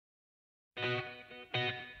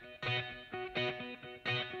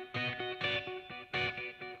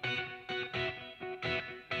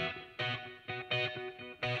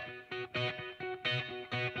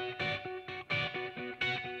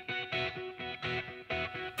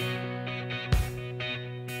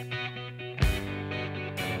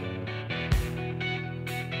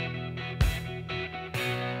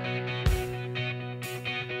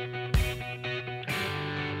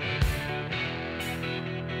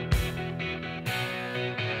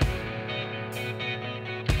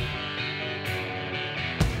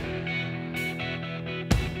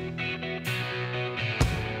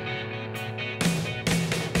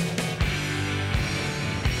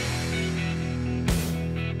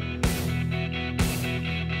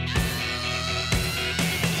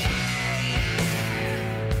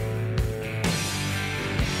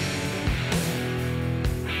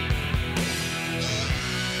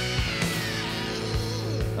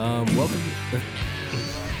Welcome.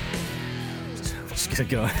 I'm just gonna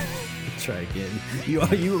go try again.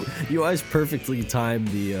 You always perfectly time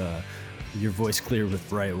the your voice clear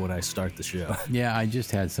with right when I start the show. Yeah, I just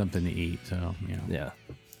had something to eat, so you know. Yeah,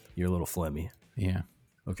 you're a little phlegmy. Yeah.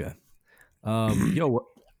 Okay. Yo,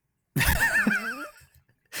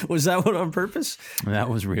 was that one on purpose? That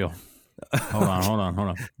was real. Hold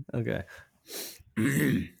on. Okay.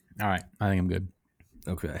 All right, I think I'm good.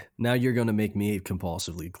 Okay. Now you're going to make me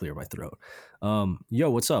compulsively clear my throat. Yo,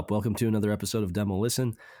 what's up? Welcome to another episode of Demo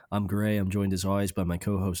Listen. I'm Gray. I'm joined as always by my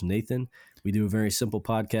co-host Nathan. We do a very simple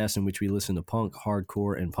podcast in which we listen to punk,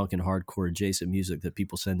 hardcore, and punk and hardcore adjacent music that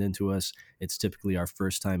people send in to us. It's typically our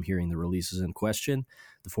first time hearing the releases in question.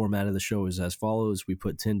 The format of the show is as follows. We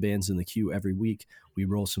put 10 bands in the queue every week. We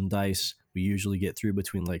roll some dice. We usually get through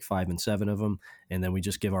between like 5 and 7 of them, and then we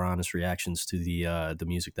just give our honest reactions to the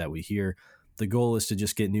music that we hear. The goal is to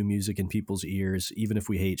just get new music in people's ears, even if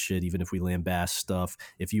we hate shit, even if we lambast stuff.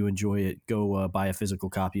 If you enjoy it, go buy a physical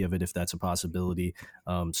copy of it if that's a possibility.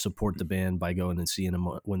 Support the band by going and seeing them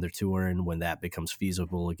when they're touring, when that becomes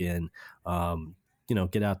feasible again.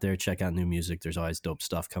 Get out there, check out new music. There's always dope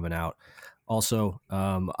stuff coming out. Also,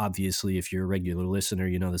 obviously, if you're a regular listener,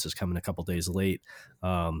 you know this is coming a couple days late.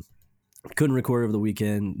 Couldn't record over the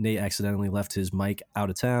weekend. Nate accidentally left his mic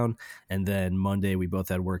out of town, and then Monday we both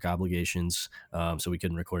had work obligations, so we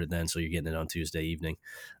couldn't record it then. So you're getting it on Tuesday evening,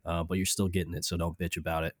 but you're still getting it, so don't bitch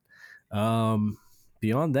about it.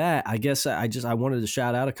 Beyond that, I guess I wanted to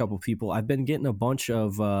shout out a couple people. I've been getting a bunch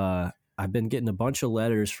of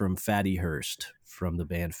letters from Fatty Hurst from the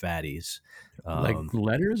band Fatties, Like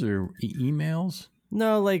letters or emails?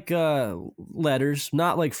 No, like letters,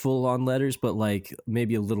 not like full on letters, but like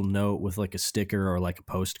maybe a little note with like a sticker or like a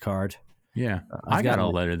postcard. Yeah, I got a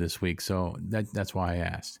letter this week, so that's why I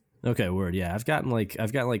asked. Okay, word. Yeah, I've gotten like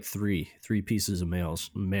three pieces of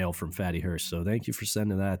mail from Fatty Hurst. So thank you for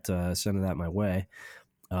sending that my way.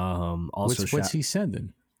 Also, what's he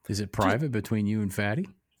sending? Is it private between you and Fatty?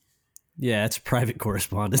 Yeah, it's private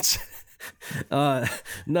correspondence. No,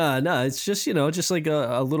 it's just, just like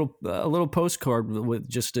a little postcard with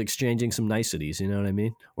just exchanging some niceties, you know what I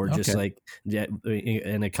mean? Or just like, yeah,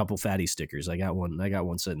 and a couple Fatty stickers. I got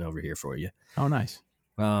one sitting over here for you. Oh, nice.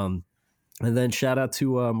 And then shout out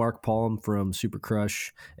to Mark Palm from Super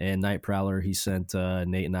Crush and Night Prowler. He sent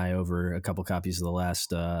Nate and I over a couple copies of the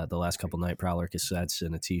last couple Night Prowler cassettes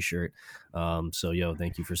and a T-shirt. So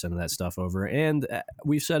thank you for sending that stuff over. And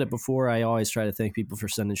we've said it before. I always try to thank people for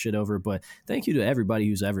sending shit over, but thank you to everybody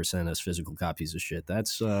who's ever sent us physical copies of shit.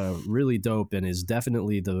 That's really dope and is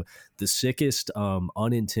definitely the sickest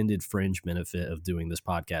unintended fringe benefit of doing this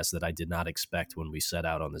podcast that I did not expect when we set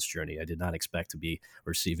out on this journey. I did not expect to be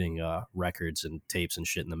receiving records and tapes and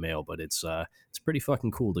shit in the mail, but it's pretty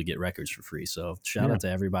fucking cool to get records for free. So shout out to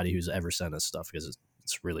everybody who's ever sent us stuff because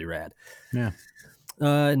it's really rad. Yeah.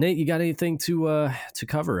 Nate, you got anything to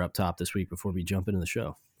cover up top this week before we jump into the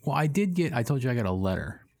show? Well, I told you I got a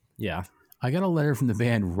letter. Yeah. I got a letter from the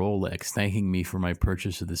band Rolex thanking me for my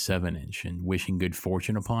purchase of the 7-inch and wishing good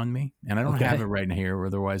fortune upon me. And I don't have it right here,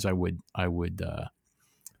 otherwise I would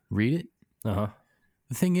read it. Uh-huh.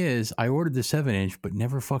 The thing is, I ordered the 7-inch, but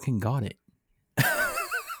never fucking got it.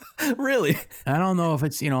 Really? I don't know if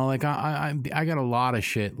it's, like I got a lot of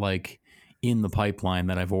shit like in the pipeline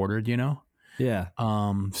that I've ordered, Yeah.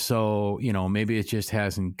 So, maybe it just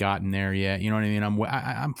hasn't gotten there yet. You know what I mean?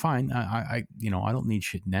 I'm fine. I don't need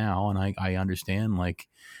shit now. And I understand like,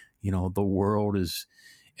 the world is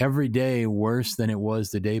every day worse than it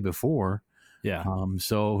was the day before. Yeah.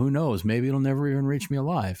 So who knows? Maybe it'll never even reach me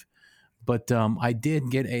alive. But I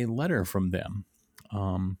did get a letter from them.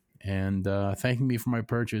 and thanking me for my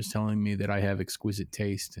purchase, telling me that I have exquisite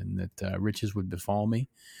taste and that riches would befall me.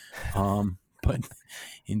 But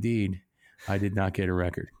indeed, I did not get a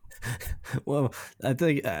record. Well, I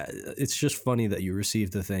think it's just funny that you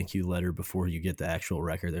received the thank you letter before you get the actual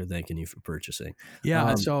record. They're thanking you for purchasing.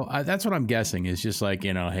 Yeah, so that's what I'm guessing is just like,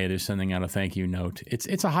 hey, they're sending out a thank you note.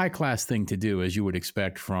 It's a high class thing to do, as you would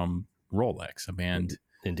expect from Rolex, a band,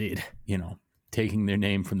 Indeed. Taking their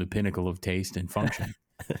name from the pinnacle of taste and function.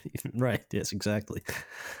 Right. Yes, exactly.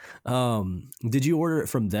 Did you order it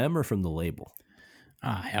from them or from the label?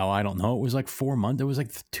 Hell, I don't know. It was like 4 months. It was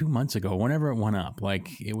like 2 months ago. Whenever it went up,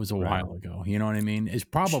 like it was a while ago. You know what I mean? It's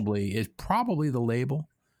probably the label.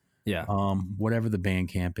 Yeah. Whatever the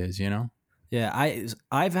Bandcamp is. Yeah. I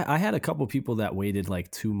had a couple people that waited like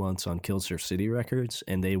 2 months on Killsurf City Records,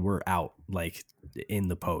 and they were out like in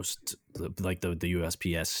the post, like the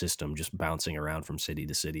USPS system, just bouncing around from city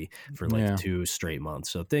to city for like 2 straight months.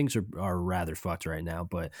 So things are rather fucked right now.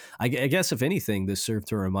 But I guess if anything, this served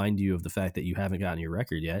to remind you of the fact that you haven't gotten your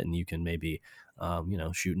record yet, and you can maybe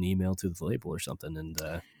shoot an email to the label or something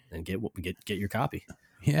and get your copy.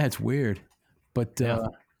 Yeah, it's weird, but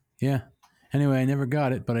yeah. Anyway, I never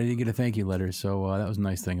got it, but I did get a thank you letter, so that was a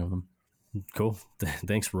nice thing of them. Cool.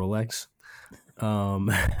 Thanks, Rolex.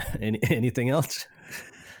 Anything else?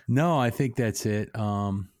 No, I think that's it.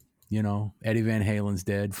 Eddie Van Halen's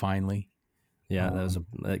dead finally. Yeah,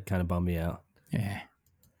 that kind of bummed me out. Yeah.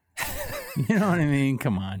 You know what I mean?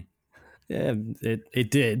 Come on. Yeah, it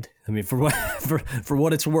did. I mean, for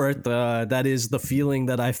what it's worth, that is the feeling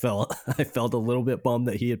that I felt. I felt a little bit bummed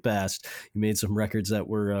that he had passed. He made some records that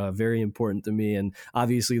were very important to me, and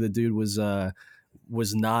obviously the dude was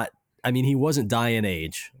not. I mean, he wasn't dying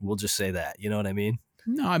age. We'll just say that. You know what I mean?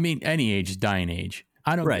 No, I mean any age is dying age.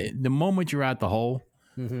 I don't. Right. The moment you're out the hole,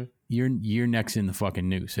 your neck's in the fucking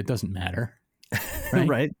noose. It doesn't matter. Right.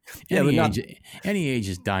 Right. Any age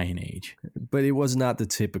is dying age. But it was not the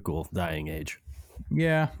typical dying age.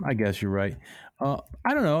 Yeah, I guess you're right. I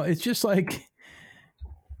don't know. It's just like,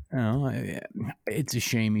 it's a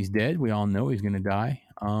shame he's dead. We all know he's going to die.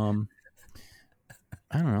 I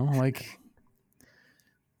don't know. Like,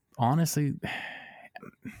 honestly,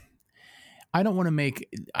 I don't want to make.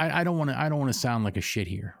 I don't want to sound like a shit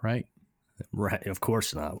here, right? Right. Of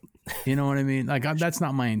course not. You know what I mean? Like, that's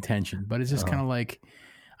not my intention. But it's just kind of like,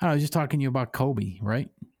 I don't know. I was just talking to you about Kobe, right?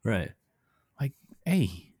 Right. Like,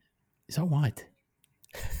 hey, so what?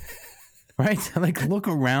 Right? Like, look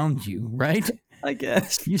around you, right? I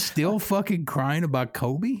guess. You still fucking crying about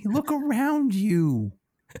Kobe? Look around you.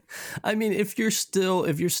 I mean, if you're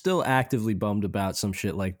still actively bummed about some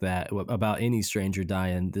shit like that, about any stranger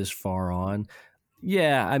dying this far on,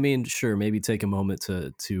 yeah, I mean, sure, maybe take a moment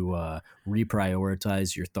to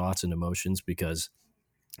reprioritize your thoughts and emotions, because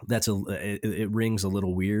it rings a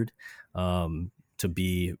little weird to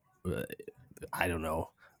be, I don't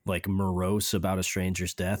know, like morose about a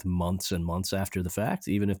stranger's death months and months after the fact,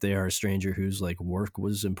 even if they are a stranger whose like work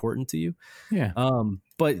was important to you. Yeah.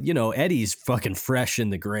 But Eddie's fucking fresh in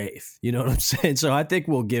the grave. You know what I'm saying? So I think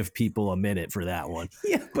we'll give people a minute for that one.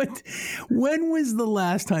 Yeah, but when was the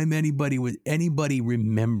last time anybody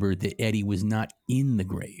remembered that Eddie was not in the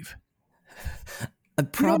grave?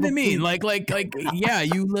 Probably. You know what I mean? Like, yeah,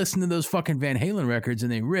 you listen to those fucking Van Halen records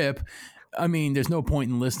and they rip. I mean, there's no point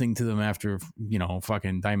in listening to them after,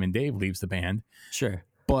 fucking Diamond Dave leaves the band. Sure.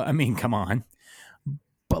 But, I mean, come on.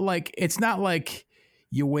 But, like, it's not like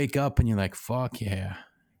you wake up and you're like, fuck yeah,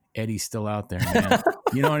 Eddie's still out there, man.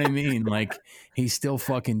 You know what I mean? Like, he's still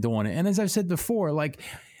fucking doing it. And as I've said before, like,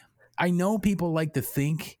 I know people like to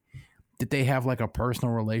think that they have, like, a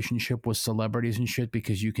personal relationship with celebrities and shit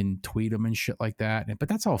because you can tweet them and shit like that. But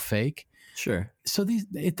that's all fake. Sure. So,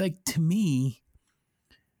 to me,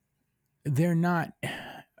 they're not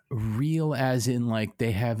real as in like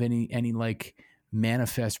they have any like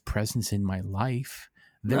manifest presence in my life.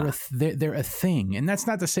 They're a thing, and that's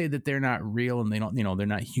not to say that they're not real and they don't, they're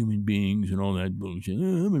not human beings and all that bullshit.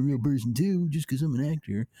 Oh, I'm a real person too, just because I'm an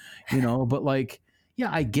actor, But like, yeah,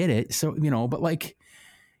 I get it. So but like,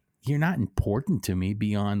 you're not important to me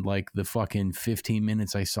beyond like the fucking 15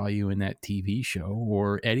 minutes I saw you in that TV show,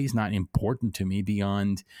 or Eddie's not important to me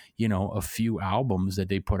beyond, a few albums that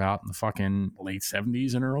they put out in the fucking late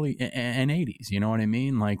 70s and early and 80s. You know what I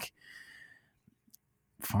mean? Like,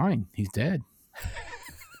 fine, he's dead.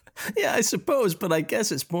 Yeah, I suppose, but I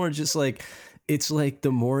guess it's more just like, it's like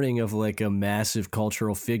the mourning of like a massive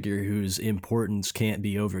cultural figure whose importance can't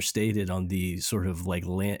be overstated on the sort of like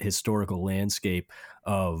historical landscape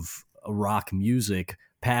of rock music,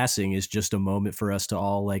 passing is just a moment for us to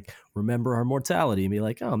all like remember our mortality and be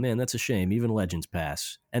like, oh man, that's a shame. Even legends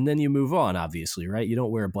pass. And then you move on, obviously, right? You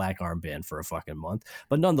don't wear a black armband for a fucking month.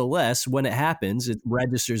 But nonetheless, when it happens, it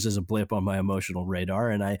registers as a blip on my emotional radar,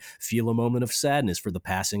 and I feel a moment of sadness for the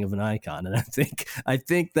passing of an icon. And I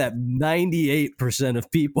think that 98%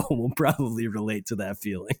 of people will probably relate to that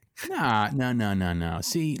feeling. No.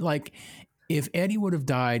 See, like, if Eddie would have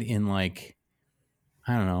died in, like,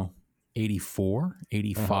 I don't know, 84,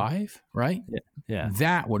 85, right? Yeah.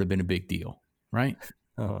 That would have been a big deal, right?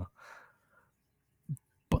 Uh-huh.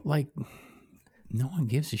 But, like, no one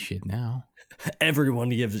gives a shit now. Everyone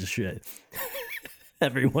gives a shit.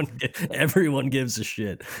 Everyone gives a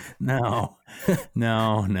shit. No.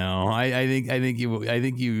 I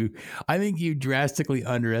think you drastically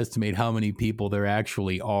underestimate how many people there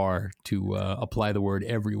actually are to apply the word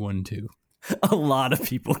everyone to. A lot of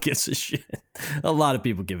people gives a shit. A lot of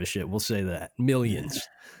people give a shit. We'll say that. Millions.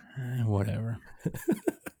 Whatever.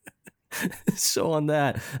 So on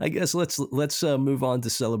that, I guess let's move on to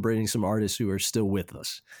celebrating some artists who are still with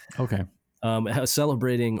us. Okay.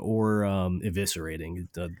 Celebrating or eviscerating.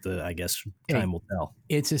 I guess time will tell.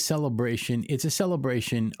 It's a celebration. It's a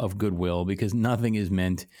celebration of goodwill, because nothing is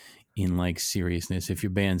meant in like seriousness. If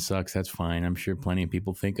your band sucks, that's fine. I'm sure plenty of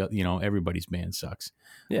people think, everybody's band sucks.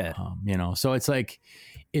 Yeah. So it's like,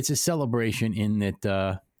 it's a celebration in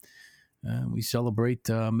that we celebrate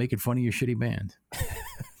making fun of your shitty band.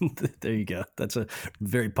 There you go. That's a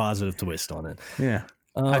very positive twist on it. Yeah.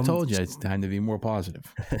 I told you it's time to be more positive.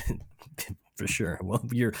 For sure. Well,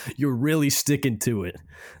 you're really sticking to it.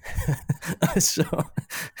 So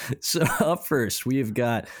up first, we've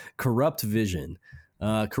got Corrupt Vision.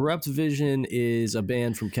 Corrupt Vision is a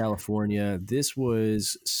band from California. This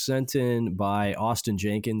was sent in by Austin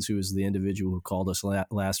Jenkins, who is the individual who called us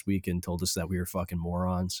last week and told us that we were fucking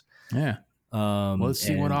morons. Yeah. Let's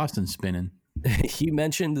see what Austin's spinning. He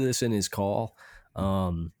mentioned this in his call.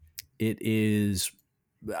 It is,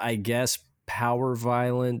 I guess, power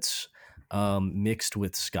violence mixed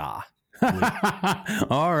with ska.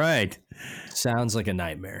 All right. Sounds like a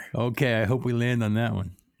nightmare. Okay, I hope we land on that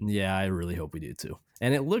one. Yeah, I really hope we do too.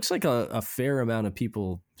 And it looks like a fair amount of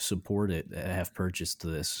people support it, have purchased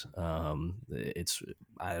this. It's,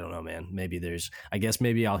 I don't know, man. Maybe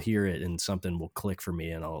I'll hear it and something will click for me,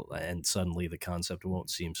 and suddenly the concept won't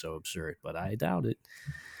seem so absurd, but I doubt it.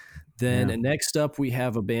 Then next up, we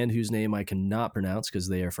have a band whose name I cannot pronounce because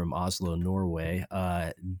they are from Oslo, Norway.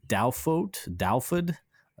 Daufod.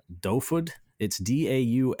 It's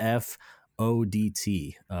DAUFODT.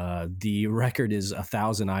 The record is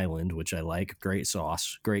 1,000 Island, which I like. Great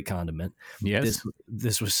sauce, great condiment. Yes.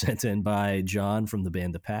 This was sent in by John from the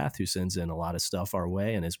band The Path, who sends in a lot of stuff our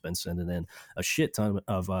way and has been sending in a shit ton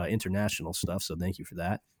of international stuff. So thank you for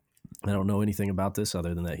that. I don't know anything about this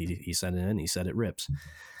other than that he sent it in. He said it rips.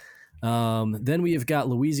 Then we have got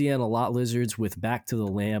Louisiana Lot Lizards with Back to the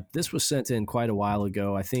Lamp. This was sent in quite a while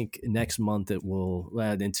ago. I think next month in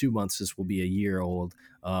 2 months, this will be a year old.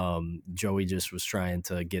 Joey just was trying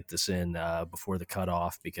to get this in before the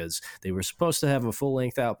cutoff because they were supposed to have a full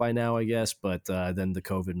length out by now, I guess, but then the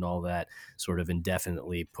COVID and all that sort of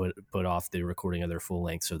indefinitely put off the recording of their full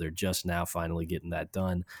length. So they're just now finally getting that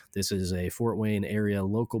done. This is a Fort Wayne area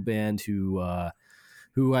local band who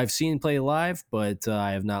I've seen play live, but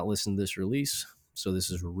I have not listened to this release. So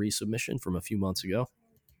this is a resubmission from a few months ago.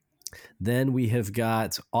 Then we have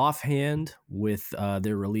got Offhand with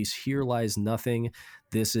their release Here Lies Nothing.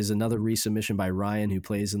 This is another resubmission by Ryan, who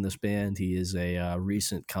plays in this band. He is a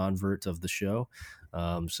recent convert of the show.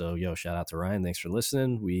 So shout out to Ryan. Thanks for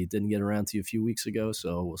listening. We didn't get around to you a few weeks ago,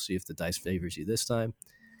 so we'll see if the dice favors you this time.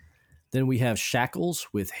 Then we have Shackles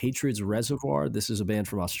with Hatred's Reservoir. This is a band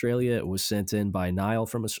from Australia. It was sent in by Niall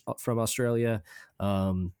from Australia.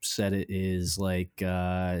 Said it is like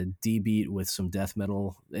D-beat with some death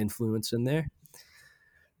metal influence in there.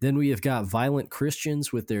 Then we have got Violent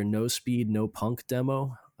Christians with their No Speed, No Punk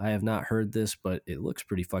demo. I have not heard this, but it looks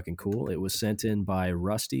pretty fucking cool. It was sent in by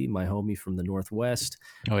Rusty, my homie from the Northwest.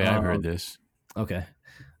 Oh, yeah, I've heard this. Okay.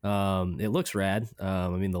 It looks rad. I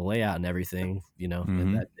mean, the layout and everything,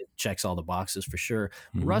 and that it checks all the boxes for sure.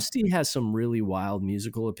 Mm-hmm. Rusty has some really wild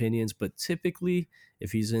musical opinions, but typically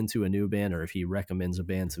if he's into a new band or if he recommends a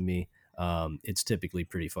band to me, it's typically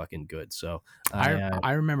pretty fucking good. So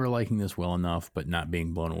I remember liking this well enough, but not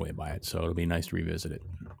being blown away by it. So it'll be nice to revisit it.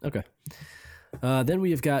 Okay. Then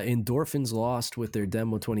we have got Endorphins Lost with their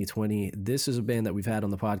Demo 2020. This is a band that we've had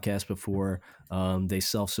on the podcast before. They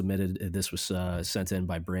self-submitted. This was sent in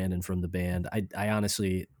by Brandon from the band. I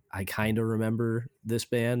honestly, I kind of remember this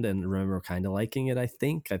band and remember kind of liking it. I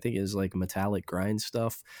think it is like metallic grind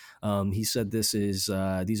stuff. He said these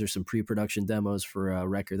are some pre-production demos for a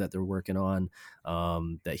record that they're working on,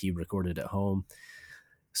 that he recorded at home.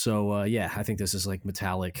 So I think this is like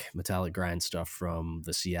metallic grind stuff from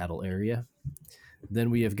the Seattle area.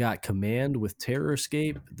 Then we have got Command with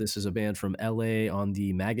Terrorscape. This is a band from LA on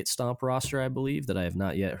the Maggot Stomp roster, I believe, that I have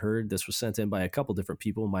not yet heard. This was sent in by a couple different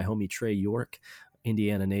people. My homie Trey York,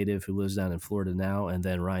 Indiana native who lives down in Florida now, and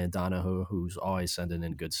then Ryan Donahoe, who's always sending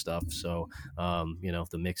in good stuff. So, the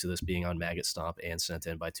mix of this being on Maggot Stomp and sent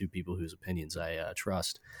in by two people whose opinions I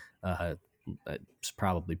trust, it's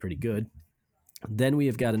probably pretty good. Then we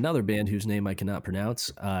have got another band whose name I cannot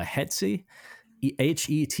pronounce, Hetze,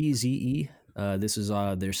 Hetze. This is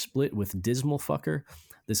their split with Dismal Fucker.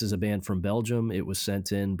 This is a band from Belgium. It was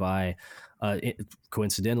sent in by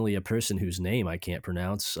coincidentally a person whose name I can't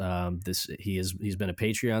pronounce. He's been a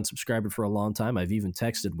Patreon subscriber for a long time. I've even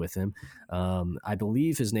texted with him. I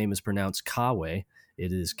believe his name is pronounced Kaweh.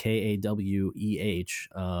 It is Kaweh.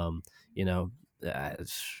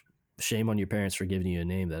 Shame on your parents for giving you a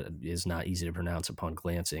name that is not easy to pronounce upon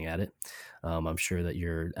glancing at it. I'm sure that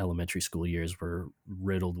your elementary school years were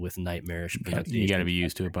riddled with nightmarish pronunciation. You got to be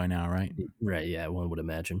used to it by now, right? Right, yeah, one would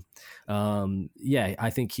imagine. I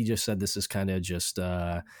think he just said this is kind of just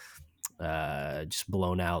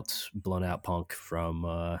blown out punk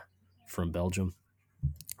from Belgium.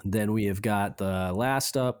 Then we have got the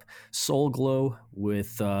last up, Soul Glow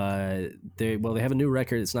with they have a new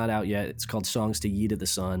record. It's not out yet. It's called Songs to Ye to the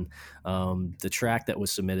Sun. The track that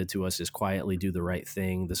was submitted to us is Quietly Do the Right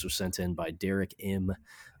Thing. This was sent in by Derek M.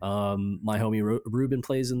 My homie Ruben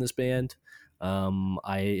plays in this band.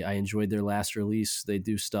 I enjoyed their last release. They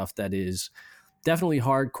do stuff that is definitely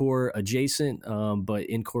hardcore adjacent, but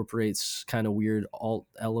incorporates kind of weird alt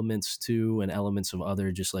elements too, and elements of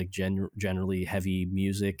other just like generally heavy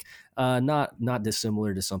music. Not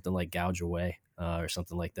dissimilar to something like Gouge Away or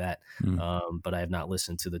something like that. But I have not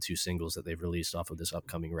listened to the two singles that they've released off of this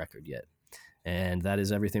upcoming record yet. And that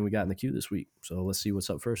is everything we got in the queue this week. So let's see what's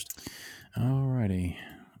up first. Alrighty.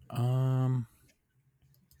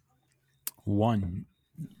 One.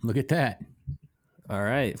 Look at that. All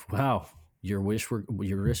right. Wow. Your wish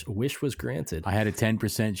was granted. I had a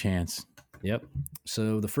 10% chance. Yep.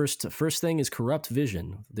 So the first thing is Corrupt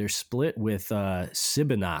Vision. They're split with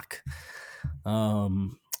Sibinak.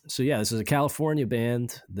 This is a California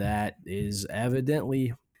band that is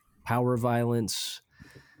evidently power violence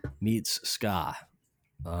meets ska.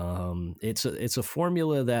 It's a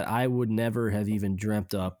formula that I would never have even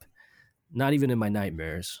dreamt up, not even in my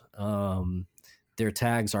nightmares. Their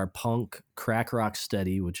tags are punk, crack rock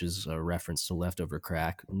steady, which is a reference to Leftover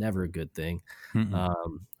Crack. Never a good thing.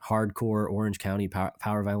 Hardcore, Orange County,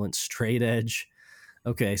 power violence, straight edge.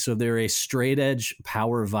 Okay, so they're a straight edge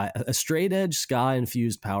ska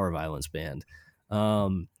infused power violence band.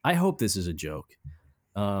 I hope this is a joke,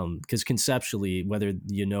 because conceptually, whether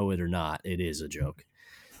you know it or not, it is a joke.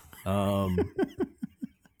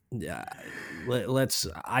 Yeah,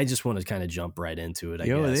 I just want to kind of jump right into it. I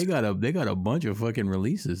guess. They got a bunch of fucking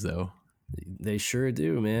releases though. They sure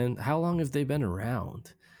do, man. How long have they been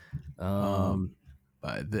around?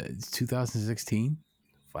 It's 2016.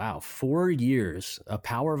 Wow, 4 years. A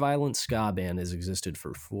power violence ska band has existed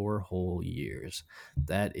for 4 whole years.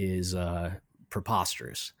 That is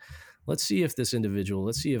preposterous. Let's see if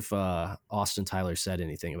Austin Tyler said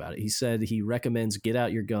anything about it. He said he recommends Get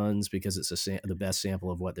Out Your Guns because it's the best sample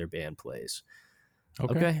of what their band plays.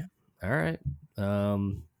 Okay. All right.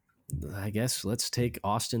 I guess let's take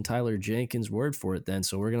Austin Tyler Jenkins' word for it then.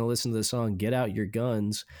 So we're going to listen to the song Get Out Your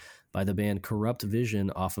Guns by the band Corrupt Vision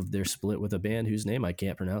off of their split with a band whose name I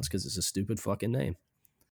can't pronounce because it's a stupid fucking name.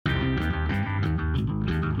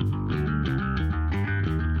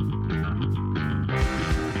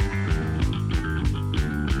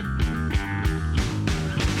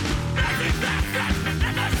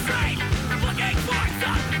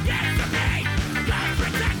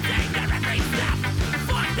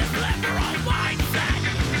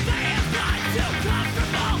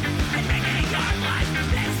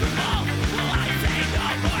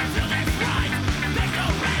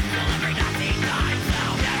 Nice.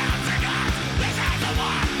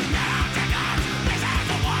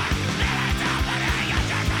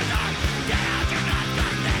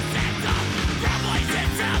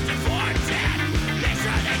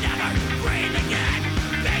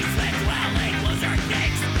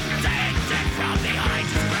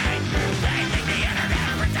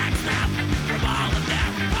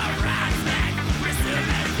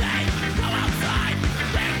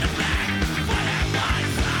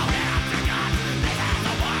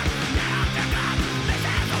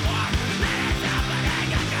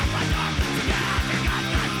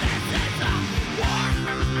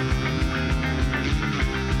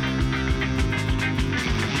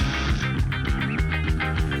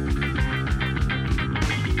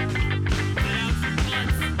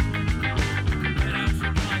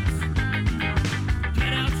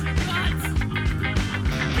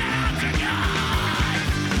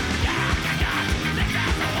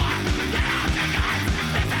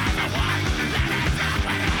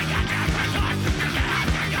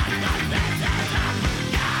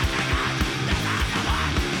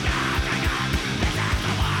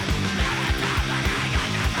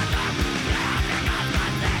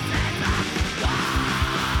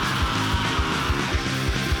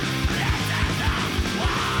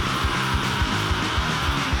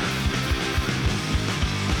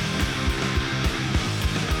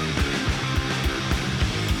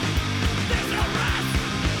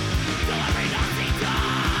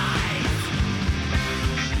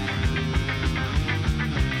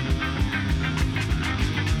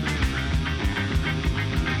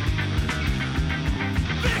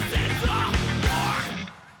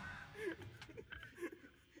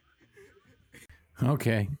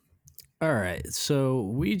 Okay. All right. So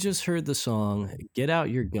we just heard the song Get Out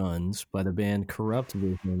Your Guns by the band Corrupt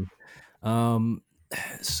Vision. Um,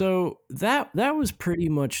 so that was pretty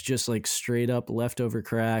much just like straight up leftover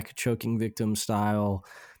crack, choking victim style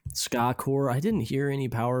ska core. I didn't hear any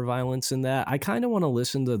power violence in that. I kind of want to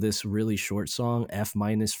listen to this really short song F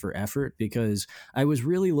minus for effort because I was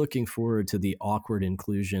really looking forward to the awkward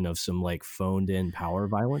inclusion of some like phoned in power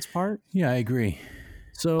violence part. Yeah, I agree.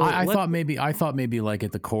 So I thought maybe like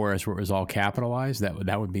at the chorus where it was all capitalized,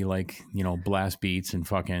 that would be like, blast beats and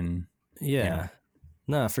fucking yeah.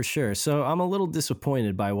 No, for sure. So I'm a little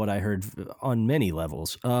disappointed by what I heard on many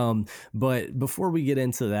levels. But before we get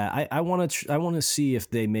into that, I want to see if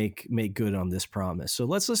they make good on this promise. So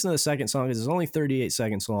let's listen to the second song. It's only 38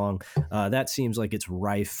 seconds long. That seems like it's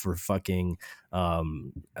rife for fucking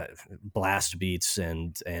blast beats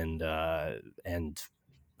and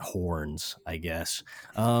horns, I guess.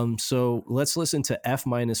 So let's listen to F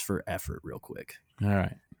minus for effort real quick. All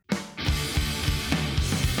right.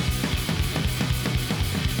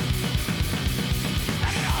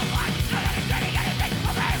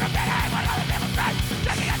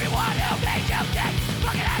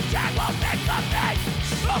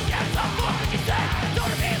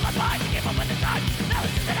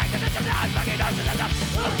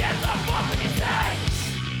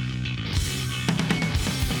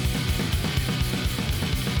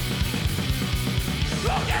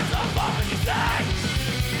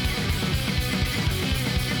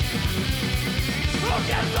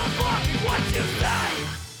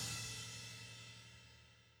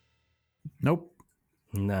 Nope.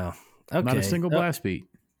 No. Okay. Not a single blast beat.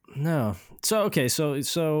 No. So, okay. So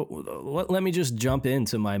let me just jump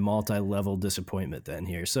into my multi-level disappointment then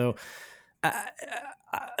here. So,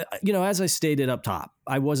 as I stated up top,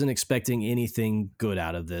 I wasn't expecting anything good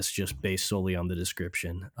out of this just based solely on the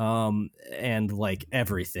description. And like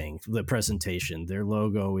everything, the presentation, their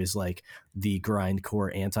logo is like the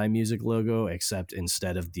grindcore anti-music logo, except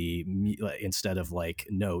instead of like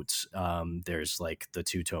notes, there's like the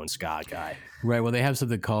two-tone ska guy. Right. Well, they have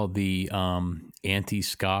something called the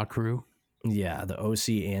anti-ska crew. Yeah, the OC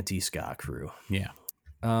anti-ska crew. Yeah.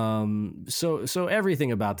 So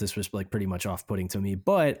everything about this was like pretty much off-putting to me,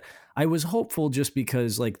 but I was hopeful just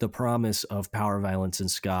because like the promise of power violence and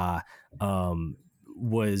ska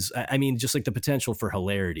was, I mean, just like the potential for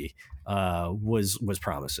hilarity was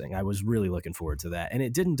promising. I was really looking forward to that, and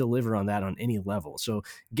it didn't deliver on that on any level. So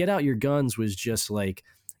Get Out Your Guns was just like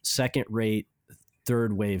second-rate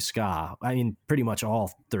third wave ska. I mean, pretty much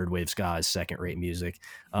all third wave ska is second rate music.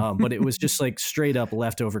 But it was just like straight up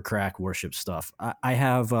leftover crack worship stuff. I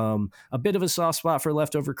have a bit of a soft spot for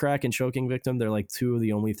Leftover Crack and Choking Victim. They're like two of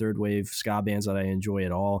the only third wave ska bands that I enjoy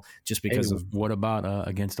at all, just because of what about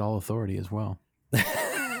Against All Authority as well?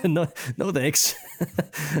 no thanks.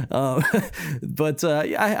 But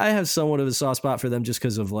I have somewhat of a soft spot for them just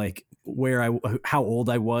because of like how old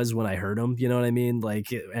I was when I heard them, you know what I mean? Like,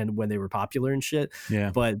 and when they were popular and shit. Yeah.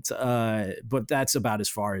 But that's about as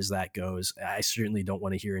far as that goes. I certainly don't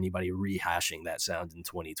want to hear anybody rehashing that sound in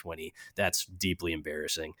 2020. That's deeply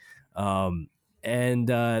embarrassing. And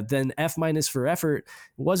then F minus for effort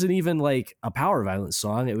wasn't even like a power violence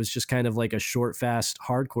song. It was just kind of like a short, fast,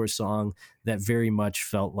 hardcore song that very much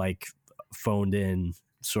felt like phoned in,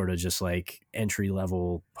 sort of just like entry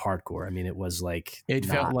level hardcore. I mean, it was like it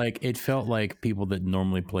felt like people that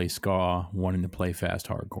normally play ska wanting to play fast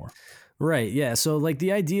hardcore. Right. Yeah. So like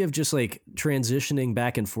the idea of just like transitioning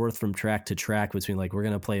back and forth from track to track between like we're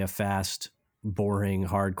going to play a fast, boring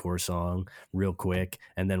hardcore song real quick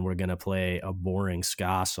and then we're going to play a boring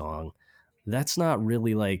ska song. That's not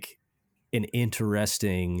really like an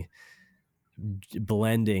interesting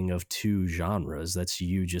blending of two genres. That's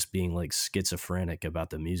you just being like schizophrenic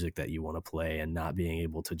about the music that you want to play and not being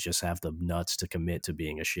able to just have the nuts to commit to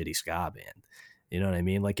being a shitty ska band. You know what I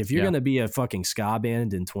mean? Like if you're going to be a fucking ska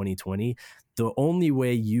band in 2020, the only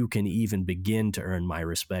way you can even begin to earn my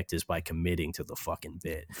respect is by committing to the fucking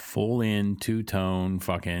bit. Full in, two-tone,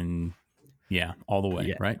 fucking, yeah, all the way,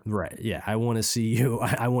 yeah, right? Right, yeah. I want to see you.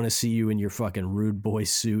 I want to see you in your fucking Rude Boy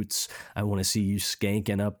suits. I want to see you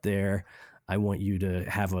skanking up there. I want you to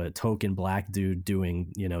have a token black dude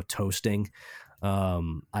doing, toasting.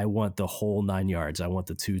 I want the whole 9 yards. I want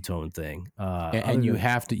the two-tone thing. And you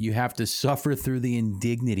have to suffer through the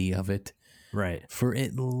indignity of it. Right. For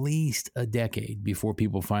at least a decade before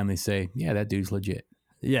people finally say, yeah, that dude's legit.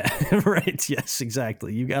 Yeah. Right. Yes,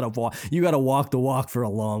 exactly. You gotta walk the walk for a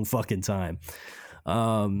long fucking time.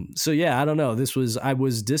 So yeah, I don't know. I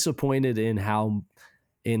was disappointed in how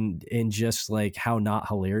in just like how not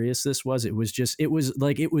hilarious this was. It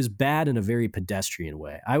was bad in a very pedestrian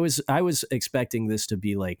way. I was expecting this to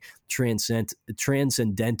be like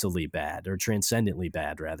transcendentally bad, or transcendently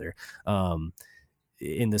bad rather,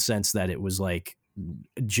 in the sense that it was like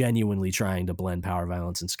genuinely trying to blend power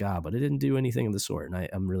violence and ska, but it didn't do anything of the sort, and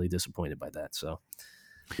I'm really disappointed by that. So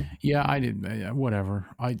Yeah, I did. Whatever.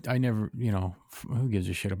 I never, who gives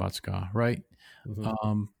a shit about ska, right?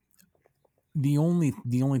 mhm. The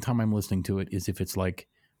only time I'm listening to it is if it's like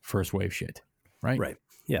first wave shit, right? Right.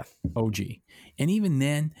 Yeah. OG. And even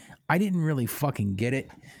then, I didn't really fucking get it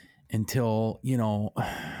until,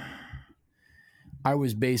 I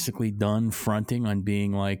was basically done fronting on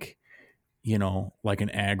being like, like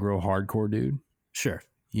an aggro hardcore dude. Sure.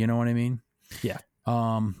 You know what I mean? Yeah.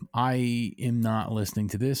 I am not listening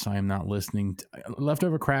to this. I am not listening to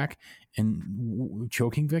Leftover Crack and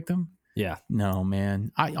Choking Victim. Yeah. No,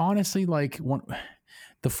 man. I honestly like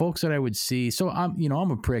the folks that I would see. So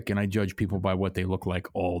I'm a prick and I judge people by what they look like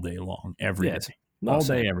all day long, every day, No, all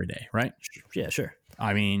same. day, every day. Right. Yeah, sure.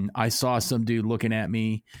 I mean, I saw some dude looking at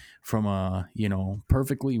me from a,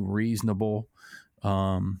 perfectly reasonable,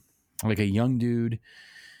 like a young dude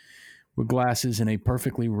with glasses in a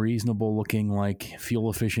perfectly reasonable looking, like fuel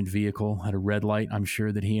efficient vehicle at a red light. I'm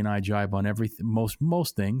sure that he and I jibe on everything,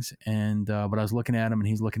 most things. And, but I was looking at him and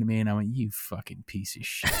he's looking at me and I went, you fucking piece of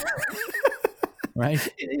shit. Right?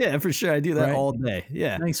 Yeah, for sure. I do that Right? all day.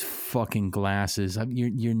 Yeah. Nice fucking glasses.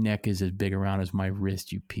 Your neck is as big around as my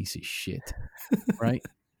wrist, you piece of shit. Right?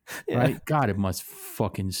 Yeah. Right? God, it must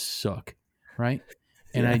fucking suck. Right?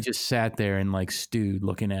 And Yeah. I just sat there and like stewed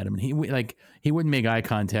looking at him. And he wouldn't make eye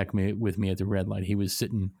contact with me at the red light. He was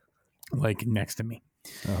sitting like next to me.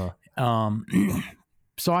 Uh-huh.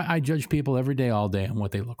 So I judge people every day, all day on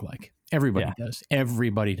what they look like. Everybody does.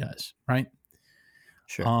 Everybody does. Right?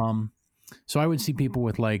 Sure. So I would see people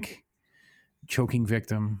with like Choking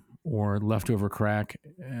Victim or Leftover Crack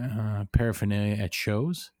paraphernalia at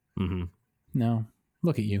shows. Mm-hmm. No,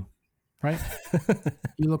 look at you. Right?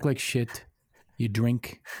 You look like shit. You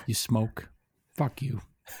drink, you smoke. Fuck you.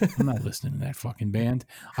 I'm not listening to that fucking band.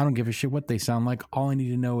 I don't give a shit what they sound like. All I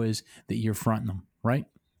need to know is that you're fronting them, right?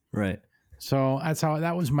 Right. So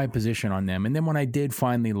that was my position on them. And then when I did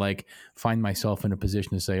finally like find myself in a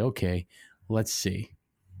position to say, okay, let's see.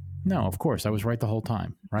 No, of course, I was right the whole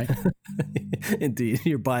time, right? Indeed.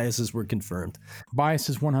 Your biases were confirmed. Bias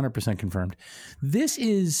is 100% confirmed. This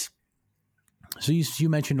is... So you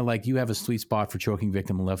mentioned like you have a sweet spot for Choking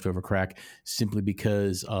Victim and Leftover Crack simply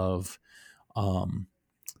because of,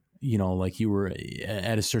 like you were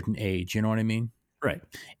at a certain age. You know what I mean? Right.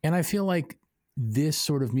 And I feel like this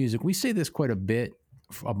sort of music, we say this quite a bit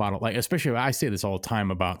about it, like especially I say this all the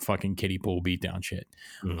time about fucking kiddie pool beatdown shit.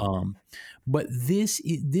 Mm-hmm. But this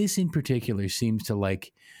in particular seems to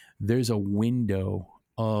like there's a window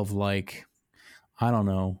of like, I don't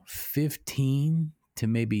know, 15 to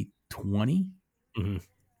maybe 20. Mm-hmm.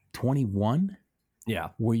 21, Yeah.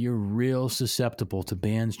 where you're real susceptible to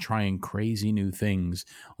bands trying crazy new things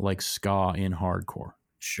like ska in hardcore.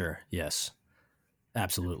 Sure. Yes.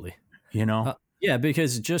 Absolutely. Yeah,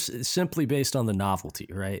 because just simply based on the novelty,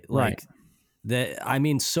 right? Right.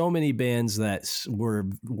 So many bands that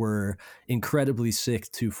were incredibly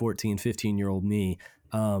sick to 14, 15-year-old me.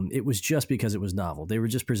 It was just because it was novel. They were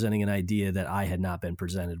just presenting an idea that I had not been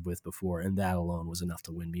presented with before, and that alone was enough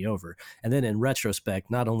to win me over. And then in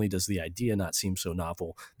retrospect, not only does the idea not seem so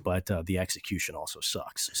novel, but the execution also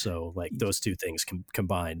sucks. So like those two things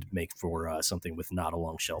combined make for something with not a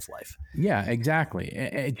long shelf life. Yeah, exactly.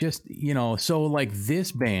 It just, so like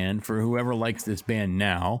this band, for whoever likes this band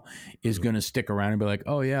now, is going to stick around and be like,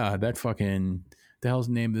 oh yeah, that fucking... the hell's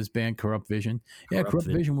the name of this band? Corrupt Vision. Yeah, Corrupt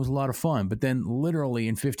Vision was a lot of fun. But then literally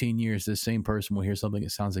in 15 years, this same person will hear something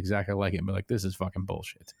that sounds exactly like it and be like, this is fucking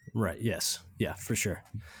bullshit. Right. Yes. Yeah, for sure.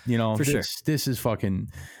 Sure. This is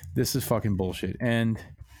fucking bullshit. And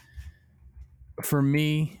for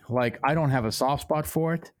me, like, I don't have a soft spot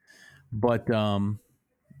for it, but,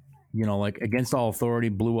 like Against All Authority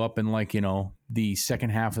blew up in like, the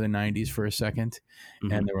second half of the 90s for a second.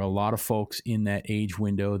 Mm-hmm. And there were a lot of folks in that age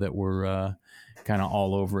window that were, kind of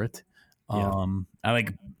all over it. Yeah. I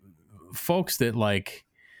like folks that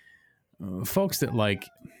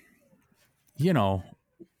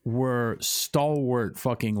were stalwart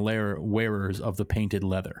fucking wearers of the painted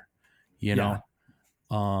leather,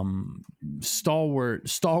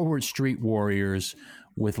 stalwart street warriors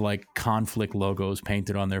with like conflict logos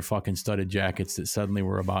painted on their fucking studded jackets that suddenly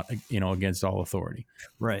were about, Against All Authority.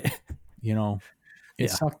 Right. It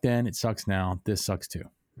sucked then, it sucks now. This sucks too.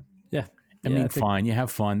 Yeah. I mean, fine. You have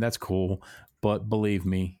fun. That's cool. But believe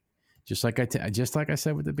me, Just like I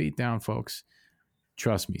said with the beatdown, folks.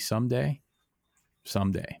 Trust me, someday.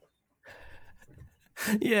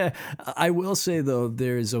 Yeah, I will say though,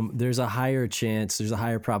 there's a higher chance, there's a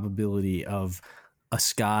higher probability of a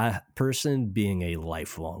ska person being a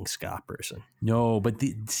lifelong ska person. No, but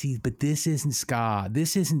but this isn't ska.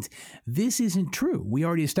 This isn't true. We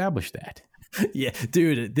already established that. Yeah,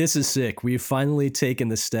 dude, this is sick. We've finally taken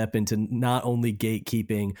the step into not only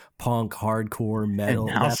gatekeeping punk, hardcore, metal,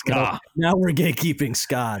 And now ska. Now we're gatekeeping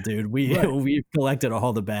ska, dude. We've collected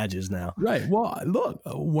all the badges now. Right. Well, look,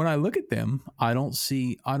 when I look at them, I don't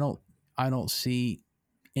see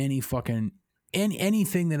any fucking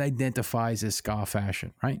anything that identifies as ska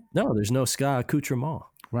fashion, right? No, there's no ska accoutrement.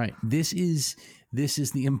 Right. This is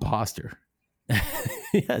the imposter.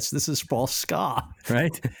 Yes, this is false ska.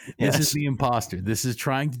 Right? Yes. This is the imposter. This is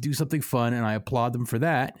trying to do something fun, and I applaud them for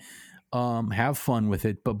that. Have fun with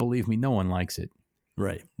it, but believe me, no one likes it.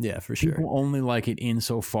 Right. Yeah, for sure. People only like it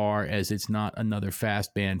insofar as it's not another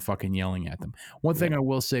fast band fucking yelling at them. One thing I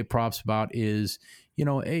will say props about is,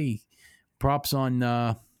 props on,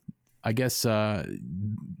 I guess,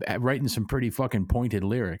 writing some pretty fucking pointed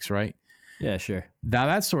lyrics, right? Yeah, sure. Now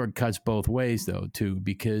that sort of cuts both ways though, too,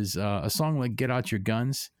 because a song like "Get Out Your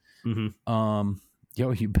Guns," Mm-hmm.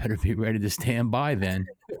 You better be ready to stand by then.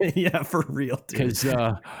 Yeah, for real, dude. Because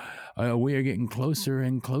we are getting closer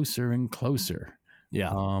and closer and closer.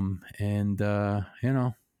 Yeah.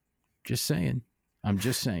 Just saying. I'm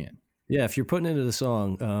just saying. Yeah, if you're putting into the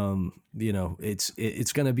song,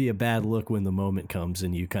 it's going to be a bad look when the moment comes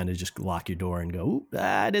and you kind of just lock your door and go, "Oop,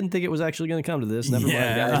 I didn't think it was actually going to come to this. Never mind,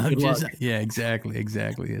 guys. Good luck." Yeah,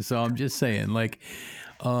 exactly. So I'm just saying, like,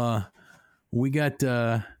 we got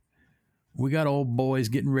old boys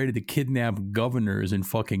getting ready to kidnap governors and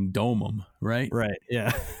fucking dome them, right? Right.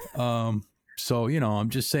 Yeah. So, I'm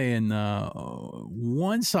just saying,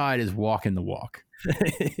 one side is walking the walk.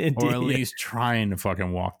 Indeed, or at least trying to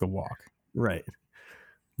fucking walk the walk. Right.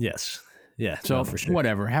 Yes. Yeah. So no, for sure.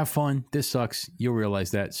 Whatever. Have fun. This sucks. You'll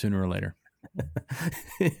realize that sooner or later.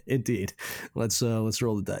 Indeed. Let's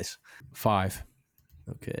roll the dice. 5.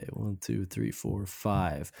 Okay. 1, 2, 3, 4,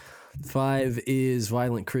 5. 5 is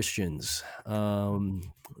Violent Christians.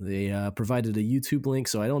 They provided a YouTube link,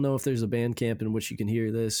 so I don't know if there's a Bandcamp in which you can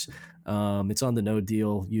hear this. It's on the No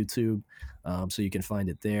Deal YouTube. So you can find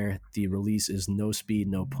it there. The release is No Speed,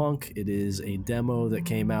 No Punk. It is a demo that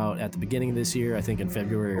came out at the beginning of this year, I think in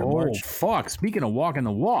February or March. Oh, fuck. Speaking of walking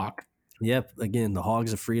the walk. Yep. Again, the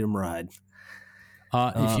Hogs of Freedom ride.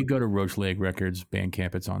 If you go to Roach Leg Records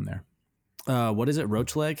Bandcamp, it's on there. What is it?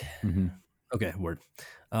 Roach Leg? Mm-hmm. Okay, word.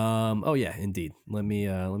 Oh yeah, indeed. Let me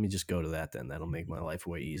just go to that then. That'll make my life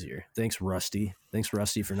way easier. Thanks, Rusty. Thanks,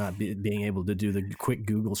 Rusty, for not being able to do the quick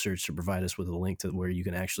Google search to provide us with a link to where you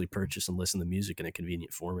can actually purchase and listen to music in a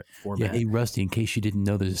convenient format. Yeah, hey, Rusty, in case you didn't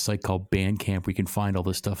know, there's a site called Bandcamp where you can find all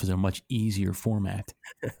this stuff in a much easier format.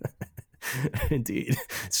 Indeed.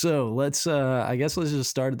 So I guess let's just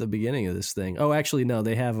start at the beginning of this thing. Oh, actually, no,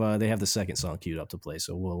 they have the second song queued up to play,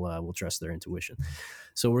 so we'll trust their intuition.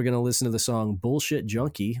 So we're gonna listen to the song "Bullshit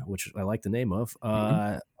Junkie," which I like the name of,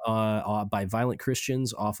 by Violent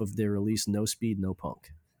Christians off of their release "No Speed, No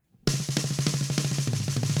Punk."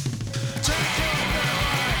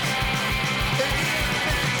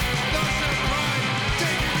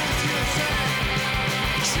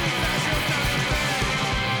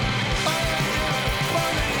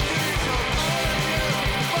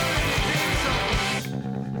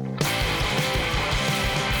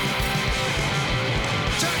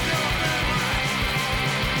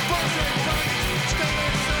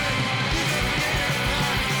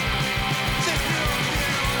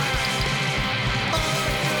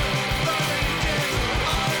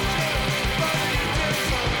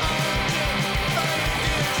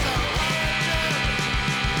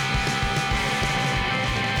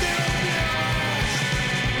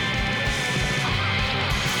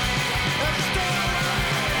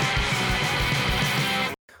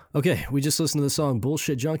 Okay, we just listened to the song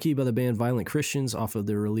 "Bullshit Junkie" by the band Violent Christians off of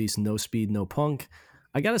their release "No Speed, No Punk."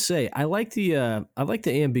 I gotta say, I like the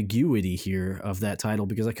ambiguity here of that title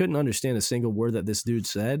because I couldn't understand a single word that this dude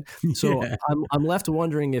said. So yeah. I'm left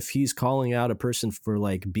wondering if he's calling out a person for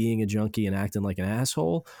like being a junkie and acting like an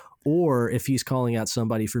asshole, or if he's calling out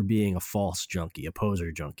somebody for being a false junkie, a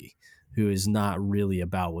poser junkie, who is not really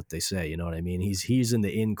about what they say. You know what I mean? He's in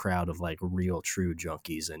the in crowd of like real true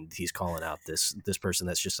junkies, and he's calling out this person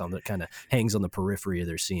that's just on that kind of hangs on the periphery of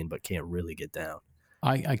their scene but can't really get down.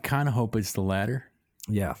 I kind of hope it's the latter.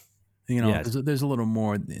 Yeah. You know, Yes. there's a little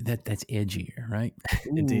more that's edgier, right?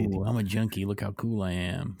 Indeed. Ooh, I'm a junkie. Look how cool I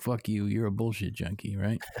am. Fuck you. You're a bullshit junkie,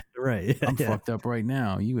 right? Right. Yeah. I'm Yeah. fucked up right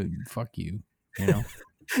now. You would fuck you. You know?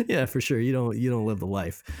 Yeah, for sure. You don't live the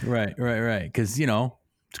life. Right. Because you know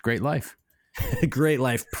it's a great life. Great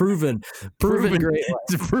life. Proven Proven. great life.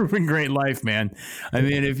 It's a proven great life, man. I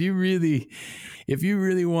mean, if you really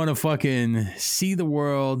want to fucking see the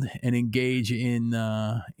world and engage in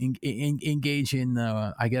I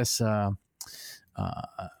guess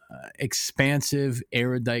expansive,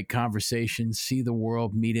 erudite conversations, see the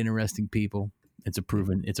world, meet interesting people. It's a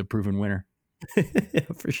proven winner. Yeah,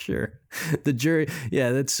 for sure. The jury,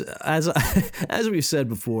 yeah, that's as we've said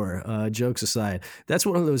before, jokes aside, that's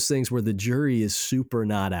one of those things where the jury is super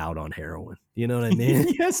not out on heroin. You know what I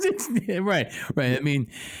mean? Yes, right. I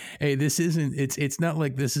mean, hey, this isn't. It's not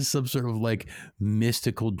like this is some sort of like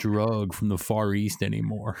mystical drug from the Far East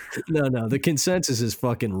anymore. No, the consensus is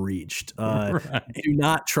fucking reached. Right. Do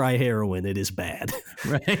not try heroin; it is bad.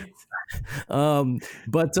 Right.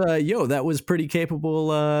 But that was pretty capable.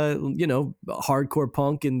 Hardcore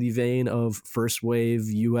punk in the vein of first wave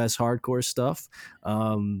U.S. hardcore stuff.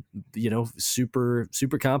 Super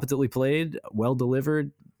competently played, well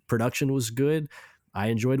delivered. Production was good. I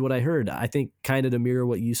enjoyed what I heard. I think kind of to mirror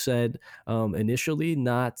what you said initially,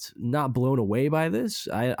 not blown away by this.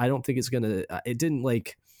 I don't think it's gonna. It didn't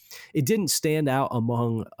stand out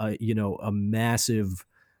among a massive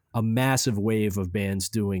wave of bands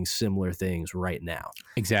doing similar things right now.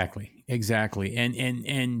 Exactly.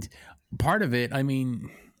 And part of it, I mean,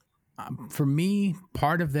 for me,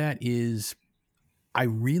 part of that is I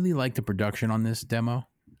really like the production on this demo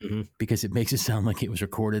because it makes it sound like it was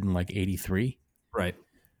recorded in like 83. Right.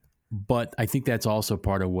 But I think that's also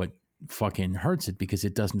part of what fucking hurts it because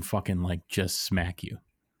it doesn't fucking like just smack you.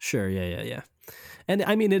 Sure. Yeah. And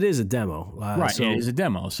I mean, it is a demo, right? So it is a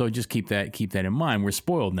demo, so just keep that in mind. We're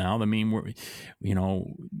spoiled now. I mean,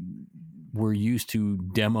 we're used to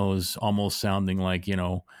demos almost sounding like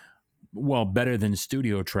better than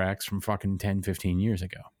studio tracks from fucking 10, 15 years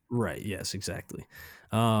ago. Right. Yes. Exactly.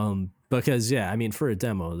 Because I mean, for a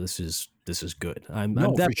demo, this is good. I'm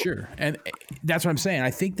for sure, and that's what I'm saying.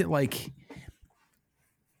 I think that like.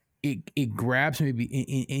 It grabs me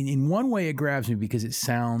in one way. It grabs me because it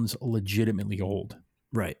sounds legitimately old.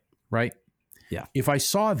 Right. Yeah. If I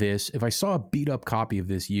saw a beat up copy of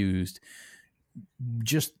this used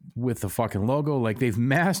just with the fucking logo, like they've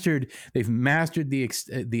mastered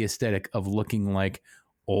the aesthetic of looking like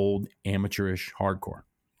old amateurish hardcore.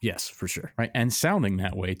 Yes, for sure. Right. And sounding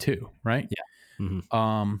that way too. Right. Yeah.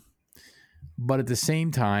 Mm-hmm. But at the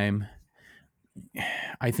same time,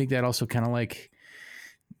 I think that also kind of like,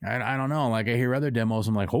 I don't know. Like I hear other demos,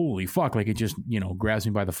 I'm like, holy fuck! Like it just grabs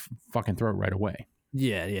me by the fucking throat right away.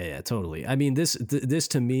 Yeah, totally. I mean, this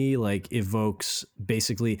to me like evokes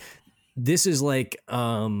basically. This is like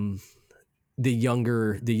the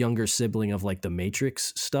younger sibling of like the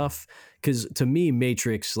Matrix stuff. Because to me,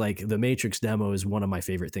 Matrix, like the Matrix demo, is one of my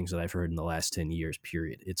favorite things that I've heard in the last 10 years.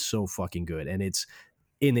 Period. It's so fucking good, and it's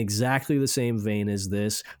in exactly the same vein as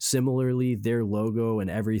this. Similarly, their logo and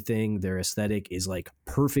everything, their aesthetic is like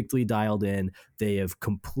perfectly dialed in. They have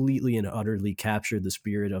completely and utterly captured the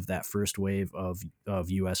spirit of that first wave of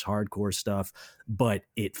US hardcore stuff, but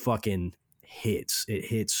it fucking hits. It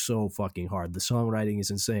hits so fucking hard. The songwriting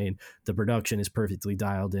is insane. The production is perfectly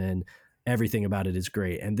dialed in. Everything about it is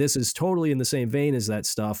great. And this is totally in the same vein as that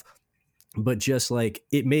stuff. But just like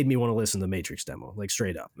it made me want to listen to the Matrix demo, like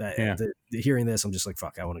straight up. Yeah. Hearing this, I'm just like,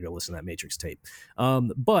 fuck, I want to go listen to that Matrix tape.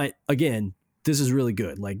 But again, this is really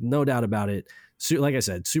good. Like no doubt about it. So, like I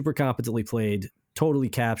said, super competently played, totally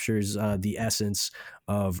captures the essence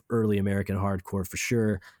of early American hardcore for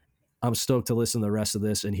sure. I'm stoked to listen to the rest of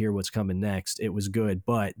this and hear what's coming next. It was good,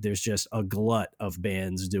 but there's just a glut of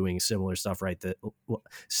bands doing similar stuff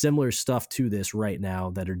similar stuff to this right now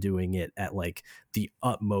that are doing it at like the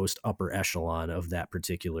utmost upper echelon of that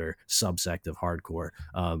particular subsect of hardcore.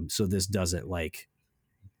 So this doesn't like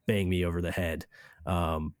bang me over the head,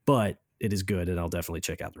 but it is good, and I'll definitely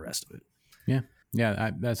check out the rest of it.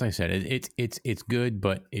 Yeah, as I said, it's good,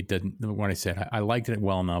 but it doesn't. What I said, I liked it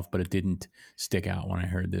well enough, but it didn't stick out when I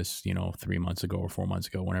heard this, 3 months ago or 4 months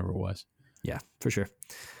ago, whenever it was. Yeah, for sure.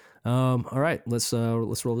 All right, let's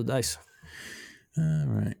roll the dice. All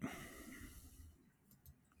right,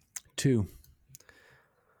 2.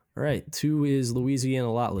 All right, 2 is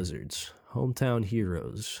Louisiana Lot Lizards, hometown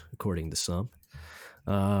heroes, according to some.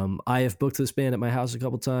 I have booked this band at my house a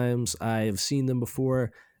couple times. I have seen them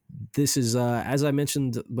before. This is, as I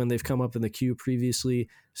mentioned when they've come up in the queue previously,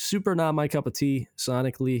 super not my cup of tea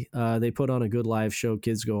sonically. They put on a good live show.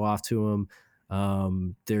 Kids go off to them.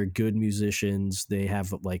 They're good musicians. They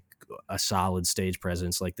have like a solid stage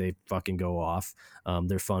presence. Like they fucking go off.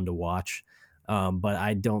 They're fun to watch. But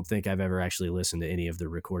I don't think I've ever actually listened to any of the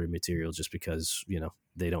recorded material just because, you know,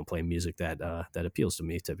 they don't play music that that appeals to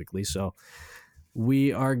me typically. So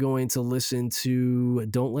we are going to listen to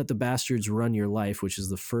Don't Let the Bastards Run Your Life, which is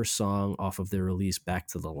the first song off of their release Back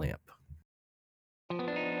to the Lamp.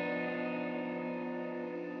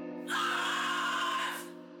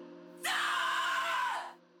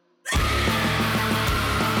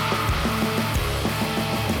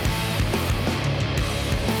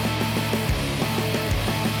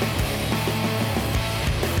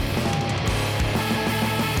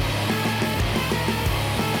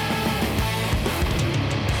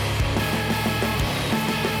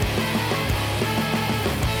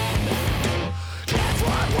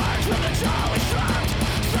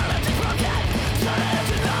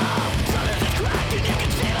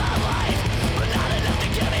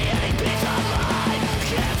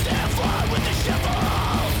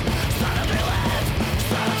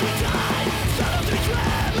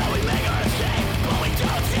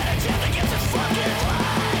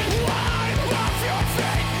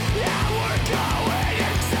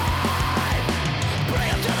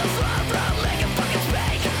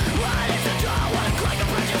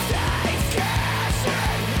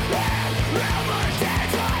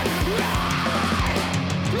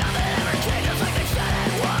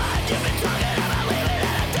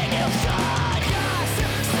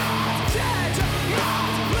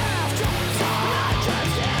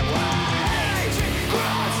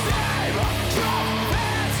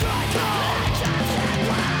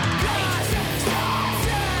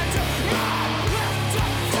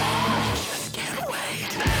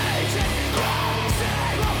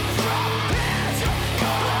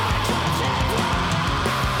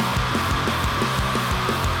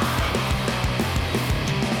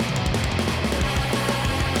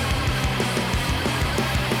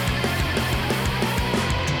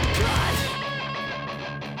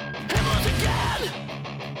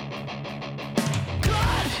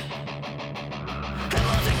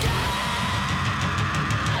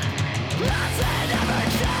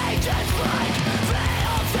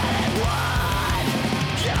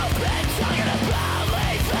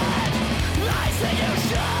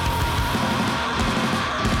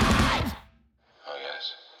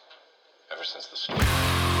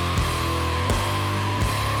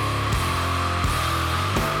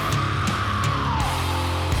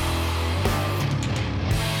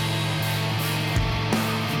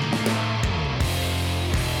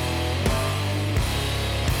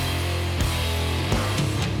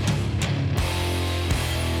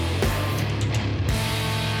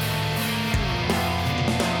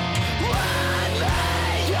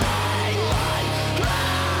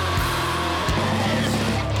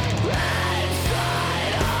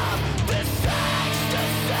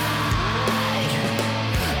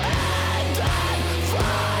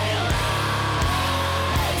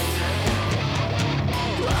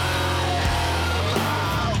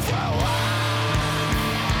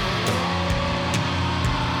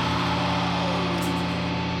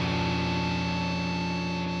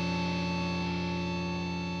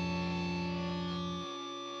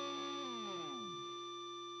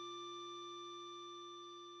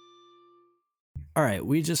 All right,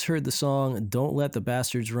 we just heard the song Don't Let the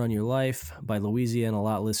Bastards Run Your Life by Louisiana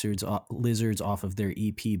Lot Lizards off of their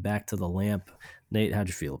EP Back to the Lamp. Nate, how'd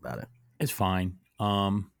you feel about it? It's fine.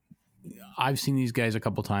 I've seen these guys a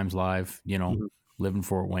couple times live, you know, live in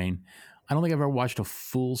Fort Wayne. I don't think I've ever watched a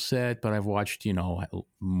full set, but I've watched, you know,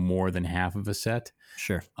 more than half of a set.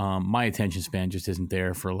 Sure. My attention span just isn't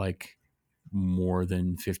there for like more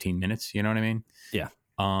than 15 minutes. You know what I mean? Yeah.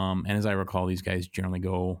 And as I recall, these guys generally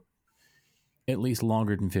go at least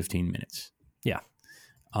longer than 15 minutes. Yeah.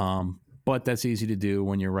 But that's easy to do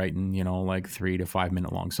when you're writing, you know, like 3 to 5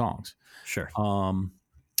 minute long songs. Sure.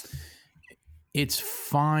 It's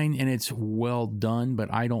fine and it's well done,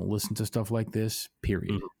 but I don't listen to stuff like this,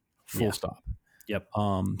 period. Full stop. Yep.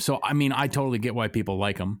 So, I mean, I totally get why people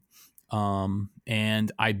like them.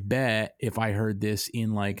 And I bet if I heard this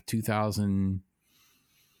in like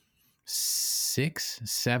 2006,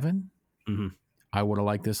 7, I would have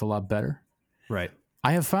liked this a lot better. Right.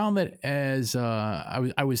 I have found that as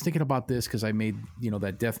I was thinking about this because I made, you know,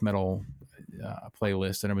 that death metal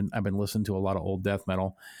playlist, and I've been listening to a lot of old death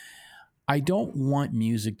metal. I don't want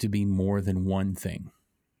music to be more than one thing.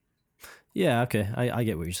 Yeah. Okay. I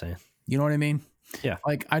get what you're saying. You know what I mean? Yeah.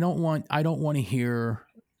 Like I don't want to hear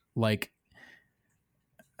like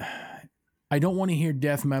I don't want to hear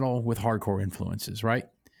death metal with hardcore influences, right?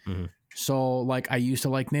 Mhm. So like I used to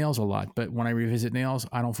like Nails a lot, but when I revisit Nails,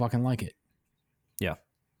 I don't fucking like it. Yeah.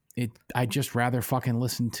 I'd just rather fucking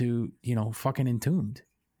listen to, fucking Entombed,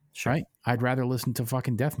 Sure. right? I'd rather listen to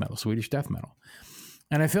fucking death metal, Swedish death metal.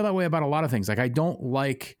 And I feel that way about a lot of things. Like I don't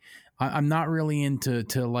like, I'm not really into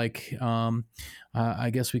like, I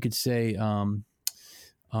guess we could say,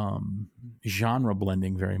 genre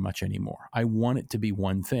blending very much anymore. I want it to be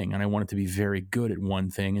one thing, and I want it to be very good at one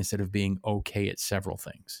thing instead of being okay at several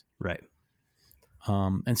things. Right.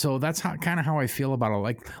 And so that's kind of how I feel about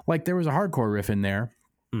it. Like there was a hardcore riff in there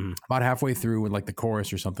about halfway through with like the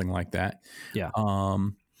chorus or something like that. Yeah.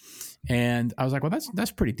 And I was like, well,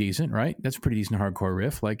 that's pretty decent, right? That's a pretty decent hardcore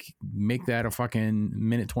riff. Like make that a fucking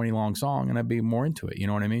minute 20 long song and I'd be more into it. You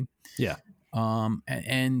know what I mean? Yeah.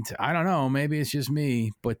 And I don't know, maybe it's just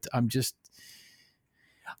me, but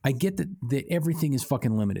I get that everything is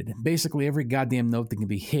fucking limited. Basically every goddamn note that can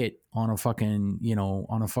be hit on a fucking,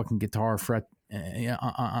 guitar fret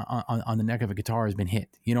on the neck of a guitar has been hit.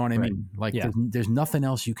 You know what I mean? Like there's nothing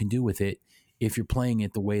else you can do with it if you're playing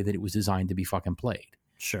it the way that it was designed to be fucking played.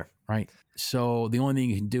 Sure. Right. So the only thing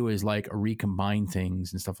you can do is like recombine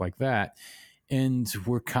things and stuff like that. And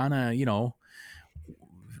we're kind of,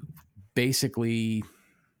 basically,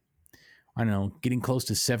 I don't know, getting close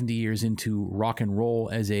to 70 years into rock and roll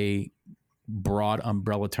as a broad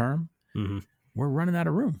umbrella term. Mm-hmm. We're running out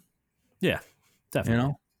of room. Yeah,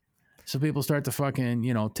 definitely. So people start to fucking,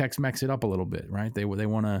 Tex-Mex it up a little bit, right? They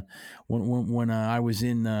want to, when I was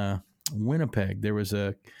in Winnipeg, there was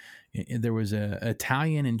a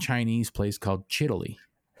Italian and Chinese place called Chitali,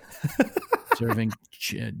 serving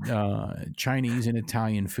Chinese and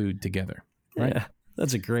Italian food together. Right? Yeah,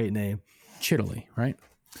 that's a great name, Chitali, right?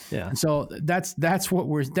 Yeah. And so that's what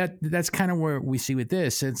that's kind of where we see with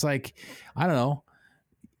this. It's like, I don't know,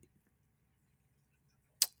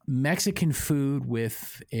 Mexican food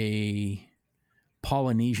with a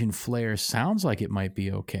Polynesian flair sounds like it might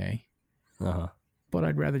be okay, but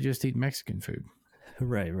I'd rather just eat Mexican food.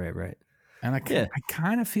 Right. And I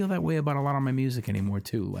kind of feel that way about a lot of my music anymore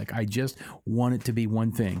too. Like I just want it to be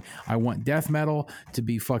one thing. I want death metal to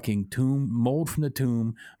be fucking mold from the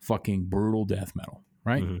tomb, fucking brutal death metal,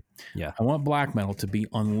 right? Mm-hmm. Yeah. I want black metal to be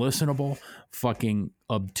unlistenable, fucking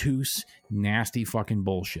obtuse, nasty fucking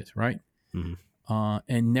bullshit, right? Mm-hmm.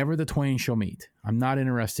 And never the twain shall meet. I'm not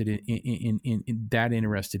interested in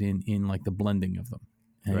like the blending of them.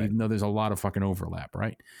 And even though there's a lot of fucking overlap,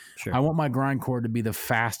 right? Sure. I want my grindcore to be the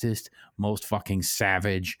fastest, most fucking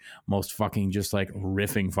savage, most fucking just like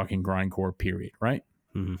riffing fucking grindcore, period, right?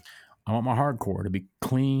 Mm-hmm. I want my hardcore to be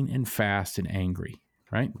clean and fast and angry,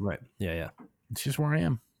 right? Right. Yeah. It's just where I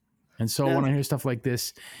am. And so when I hear stuff like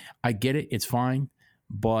this, I get it. It's fine.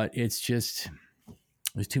 But it's just,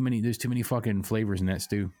 there's too many fucking flavors in that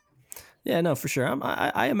stew. Yeah, no, for sure.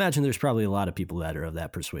 I imagine there's probably a lot of people that are of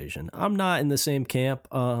that persuasion. I'm not in the same camp.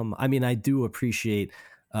 I mean, I do appreciate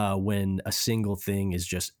when a single thing is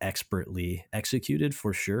just expertly executed,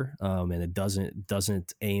 for sure, and it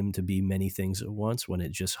doesn't aim to be many things at once. When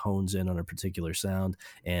it just hones in on a particular sound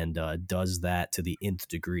and does that to the nth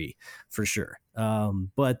degree, for sure.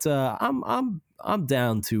 But I'm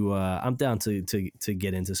down to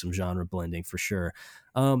get into some genre blending, for sure.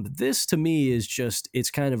 This to me is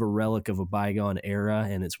it's kind of a relic of a bygone era,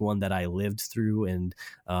 and it's one that I lived through and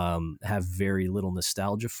have very little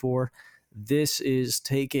nostalgia for. This is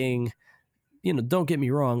taking, don't get me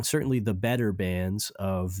wrong, certainly the better bands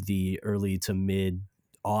of the early to mid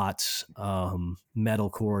aughts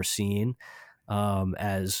metalcore scene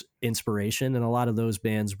as inspiration, and a lot of those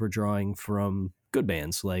bands were drawing from good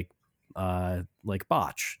bands like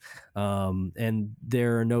Botch, and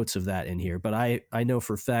there are notes of that in here. But I know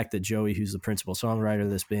for a fact that Joey, who's the principal songwriter of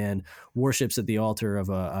this band, worships at the altar of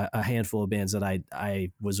a handful of bands that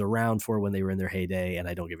I was around for when they were in their heyday, and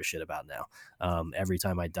I don't give a shit about now. Every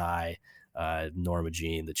Time I Die, Norma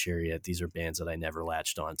Jean, The Chariot, these are bands that I never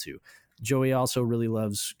latched onto. Joey also really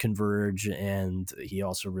loves Converge, and he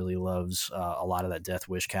also really loves a lot of that Death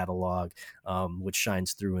Wish catalog, which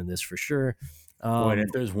shines through in this for sure. Boy,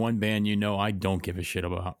 if there's one band I don't give a shit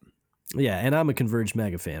about. Yeah, and I'm a Converge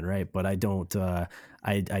mega fan, right? But I don't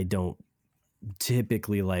I don't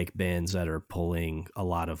typically like bands that are pulling a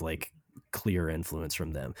lot of like clear influence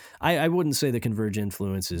from them. I wouldn't say the Converge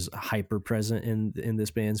influence is hyper present in this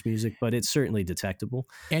band's music, but it's certainly detectable.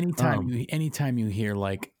 Anytime you hear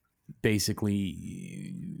like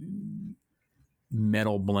basically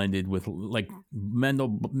metal blended with like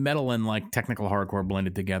metal and like technical hardcore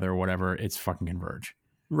blended together or whatever, it's fucking Converge.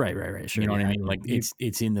 Right. Sure. You know what I mean? Like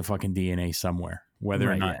it's in the fucking DNA somewhere.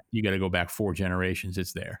 Whether or not you got to go back 4 generations,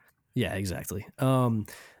 it's there. Yeah, exactly.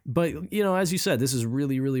 But as you said, this is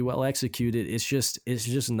really, really well executed. It's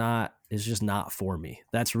just not for me.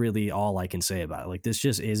 That's really all I can say about it. Like, this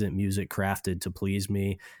just isn't music crafted to please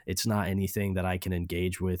me. It's not anything that I can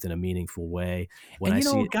engage with in a meaningful way. When And I you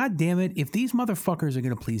see know, it, God damn it, if these motherfuckers are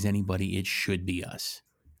going to please anybody, it should be us.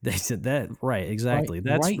 they said that right, Right? exactly.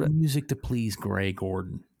 Write music to please Gray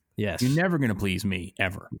Gordon. You're Yes, never going to please me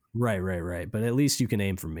ever. right. But at least you can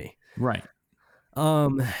aim for me. Right.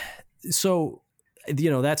 Um, so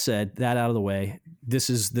that said, that out of the way, this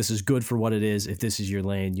is good for what it is. If this is your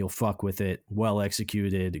lane, you'll fuck with it. Well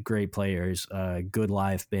executed, great players, good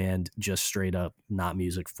live band, just straight up not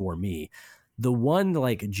music for me. The one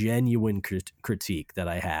like genuine critique that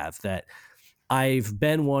I have, that I've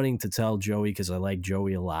been wanting to tell Joey, because I like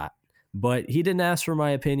Joey a lot, but he didn't ask for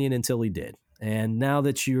my opinion until he did. And now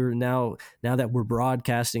that now that we're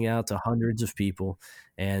broadcasting out to hundreds of people,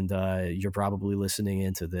 and you're probably listening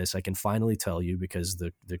into this, I can finally tell you, because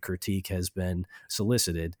the critique has been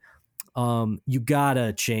solicited. You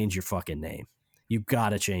gotta change your fucking name. You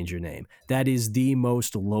gotta change your name. That is the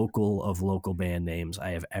most local of local band names I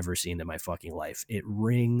have ever seen in my fucking life. It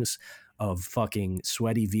rings of fucking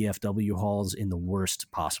sweaty VFW halls in the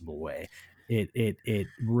worst possible way. It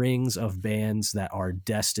rings of bands that are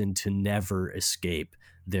destined to never escape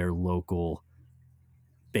their local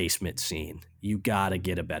basement scene. You gotta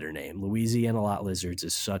get a better name. Louisiana Lot Lizards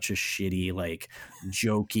is such a shitty, like,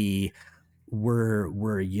 jokey,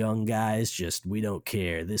 we're young guys, just we don't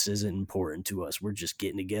care, this isn't important to us, we're just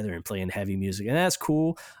getting together and playing heavy music, and that's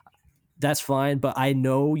cool, that's fine. But I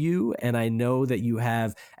know you, and I know that you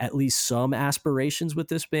have at least some aspirations with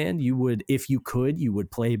this band. You would, if you could, you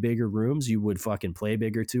would play bigger rooms, you would fucking play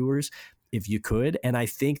bigger tours if you could. And I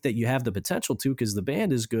think that you have the potential to, because the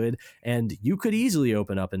band is good, and you could easily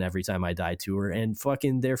open up an Every Time I Die tour, and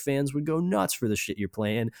fucking their fans would go nuts for the shit you're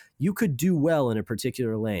playing. You could do well in a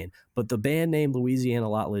particular lane, but the band name Louisiana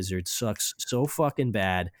Lot Lizard sucks so fucking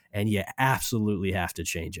bad, and you absolutely have to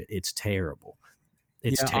change it. It's terrible.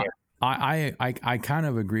 It's Yeah, terrible. I kind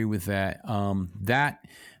of agree with that.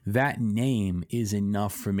 That name is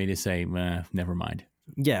enough for me to say, never mind.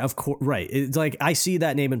 Yeah, of course. Right. It's like, I see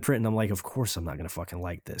that name in print and I'm like, of course I'm not going to fucking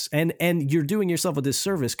like this. And you're doing yourself a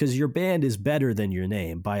disservice, because your band is better than your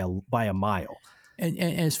name by a mile. And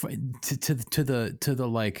as far to the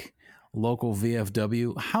like local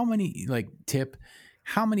VFW, how many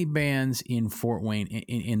how many bands in Fort Wayne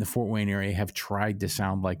in the Fort Wayne area have tried to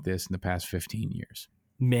sound like this in the past 15 years?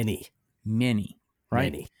 Many,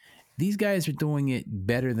 right? many. These guys are doing it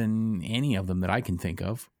better than any of them that I can think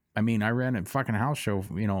of. I mean, I ran a fucking house show,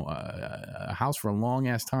 a house for a long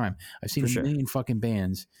ass time. I've seen a million fucking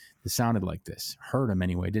bands that sounded like this. Heard them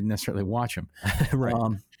anyway. Didn't necessarily watch them. Right.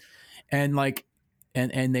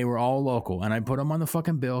 And they were all local. And I put them on the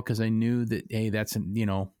fucking bill because I knew that, hey, that's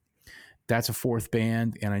a fourth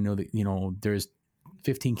band, and I know that there's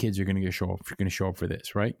 15 kids are going to show up for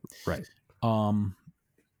this, right? Right.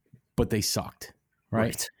 But they sucked,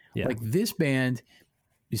 right? Yeah. Like, this band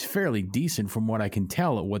is fairly decent from what I can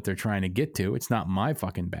tell at what they're trying to get to. It's not my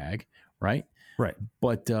fucking bag, right? Right.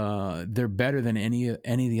 But they're better than any of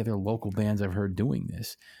the other local bands I've heard doing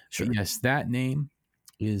this. Sure. But yes, that name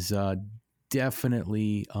is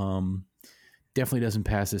definitely doesn't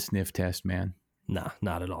pass the sniff test, man. Nah,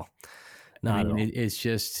 not at all. It's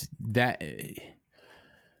just that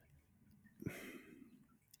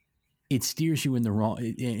it steers you in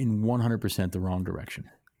 100% the wrong direction.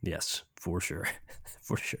 Yes, for sure.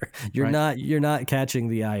 For sure. You're not catching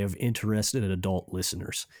the eye of interested adult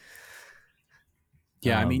listeners.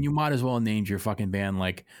 Yeah, I mean, you might as well have named your fucking band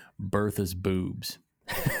like Bertha's Boobs,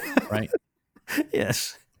 right?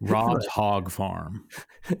 Yes. Rob's Hog Farm.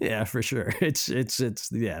 Yeah, for sure. It's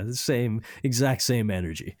the exact same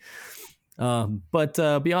energy.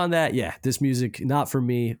 But beyond that, yeah, this music, not for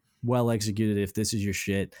me. Well executed. If this is your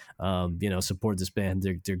shit, support this band.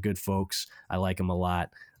 They're good folks. I like them a lot.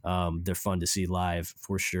 They're fun to see live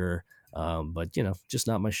for sure. But just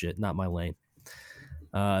not my shit, not my lane.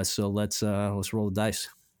 So let's roll the dice.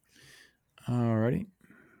 Alrighty.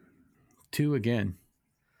 2 again.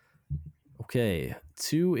 Okay,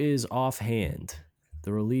 2 is Offhand.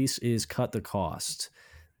 The release is Cut the Cost.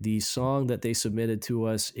 The song that they submitted to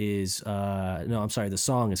us is the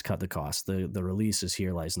song is Cut the Cost. The release is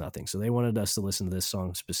Here Lies Nothing. So they wanted us to listen to this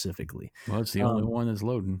song specifically. Well, it's the only one that's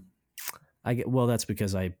loading. That's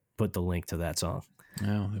because I put the link to that song.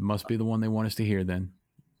 Well, it must be the one they want us to hear then.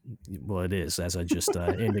 Well, it is, as I just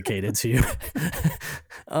indicated to you.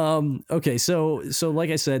 Okay, so like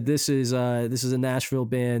I said, this is a Nashville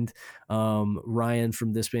band. Ryan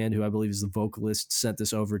from this band, who I believe is the vocalist, sent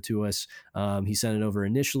this over to us. He sent it over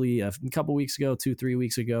initially a couple weeks ago, 2-3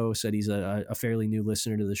 weeks ago. Said he's a fairly new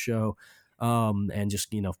listener to the show, and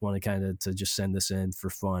just wanted kind of to just send this in for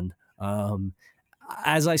fun.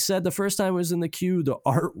 As I said the first time it was in the queue, the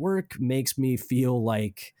artwork makes me feel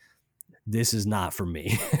like this is not for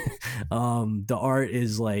me. The art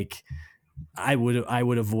is like, I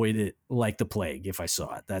would avoid it like the plague if I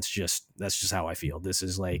saw it. That's just how I feel. This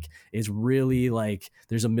is like, it's really like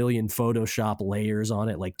there's a million Photoshop layers on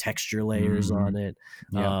it, like texture layers on it.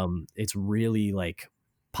 Yeah. It's really like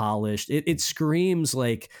polished. It screams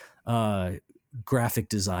like graphic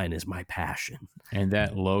design is my passion. And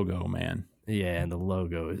that logo, man. Yeah, and the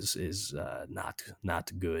logo is not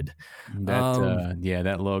good.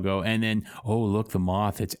 That logo. And then, oh, look, the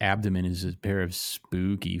moth, its abdomen is a pair of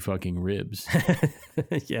spooky fucking ribs.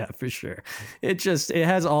 Yeah, for sure. It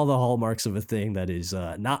has all the hallmarks of a thing that is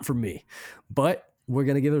not for me. But we're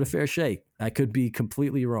going to give it a fair shake. I could be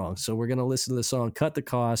completely wrong. So we're going to listen to the song Cut the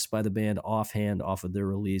Cost by the band Offhand off of their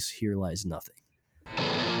release Here Lies Nothing.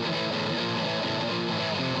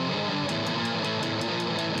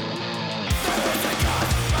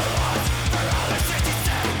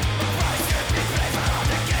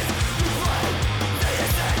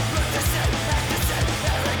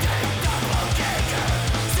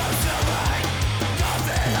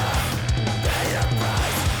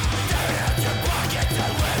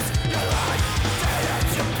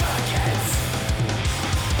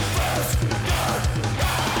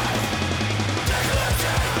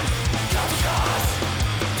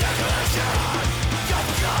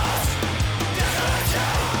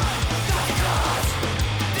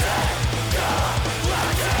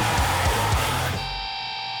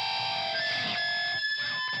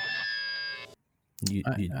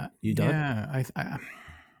 You done? Yeah, I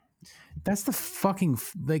that's the fucking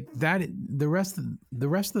like that. The rest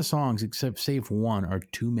of the songs, except save one, are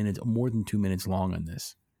 2 minutes, more than 2 minutes long on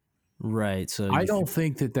this. Right. So I don't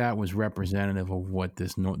think that was representative of what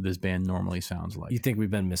this band normally sounds like. You think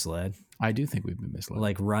we've been misled? I do think we've been misled.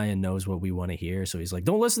 Like Ryan knows what we want to hear, so he's like,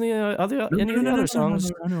 "Don't listen to any of the other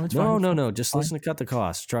songs." No. Just listen to Cut the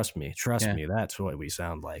Cost. Trust me. That's what we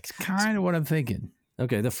sound like. It's kind of what I'm thinking.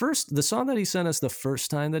 Okay, the song that he sent us the first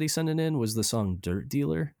time that he sent it in was the song Dirt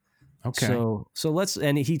Dealer. Okay. So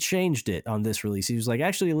and he changed it on this release. He was like,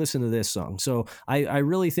 actually listen to this song. So I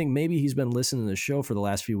really think maybe he's been listening to the show for the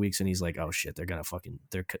last few weeks and he's like, oh shit,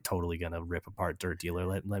 they're totally going to rip apart Dirt Dealer.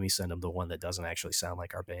 Let me send him the one that doesn't actually sound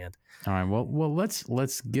like our band. All right. Well,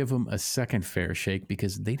 let's give them a second fair shake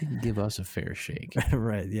because they didn't give us a fair shake.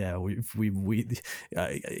 Right. Yeah. We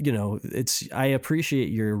I appreciate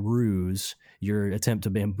your ruse, your attempt to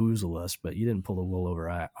bamboozle us, but you didn't pull the wool over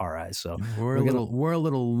our eyes. So we're a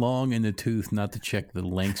little long in the tooth not to check the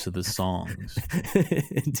lengths of the songs.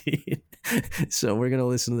 Indeed. So we're going to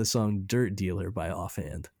listen to the song Dirt Dealer by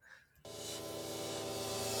Offhand.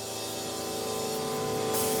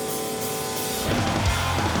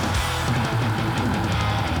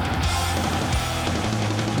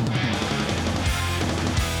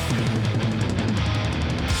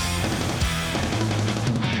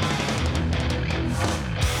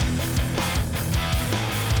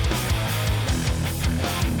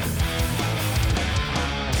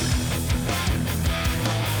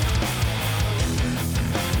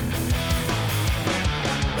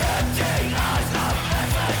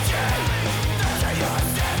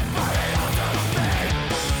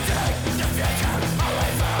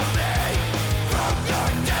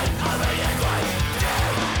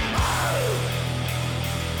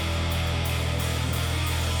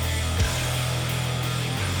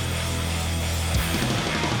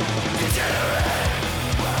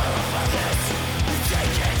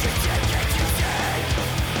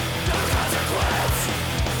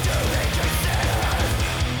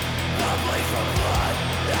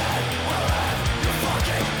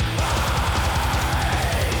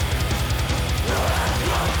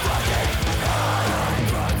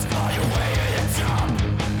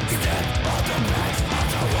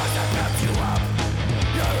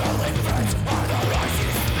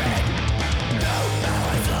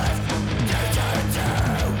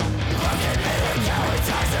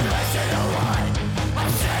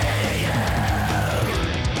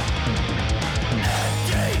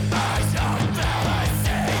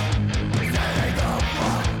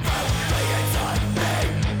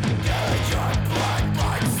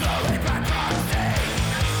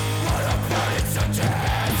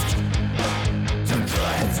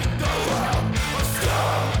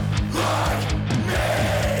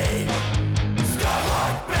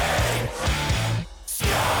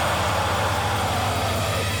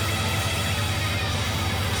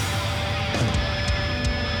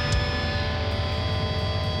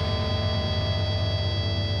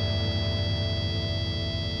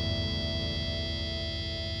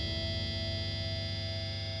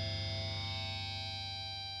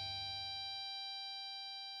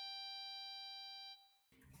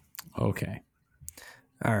 Okay.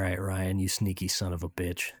 All right, Ryan, you sneaky son of a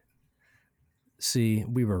bitch. See,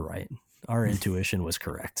 we were right. Our intuition was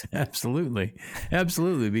correct. Absolutely.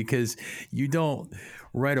 Absolutely. Because you don't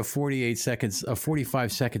write a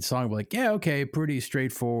 45-second song like, yeah, okay, pretty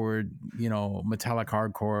straightforward, metallic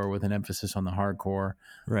hardcore with an emphasis on the hardcore.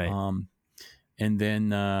 Right. And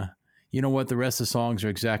then, you know what? The rest of the songs are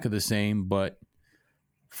exactly the same, but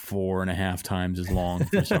 4.5 times as long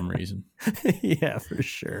for some reason. Yeah, for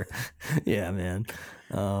sure. Yeah, man.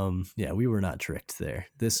 Yeah, we were not tricked there.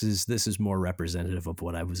 This is more representative of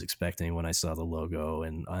what I was expecting when I saw the logo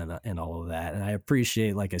and all of that. And I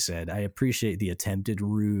appreciate, like I said, I appreciate the attempted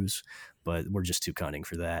ruse, but we're just too cunning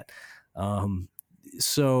for that.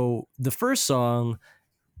 So the first song,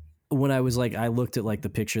 when I was like, I looked at like the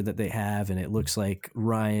picture that they have, and it looks like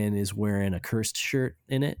Ryan is wearing a Cursed shirt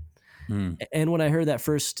in it. And when I heard that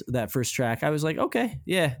first track, I was like, okay,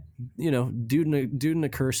 yeah, dude in a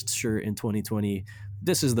Cursed shirt in 2020,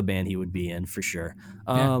 this is the band he would be in for sure.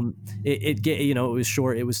 Yeah. It was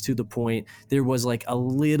short, it was to the point. There was like a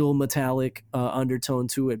little metallic undertone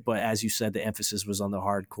to it, but as you said, the emphasis was on the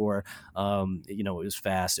hardcore. It was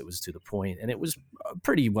fast, it was to the point, and it was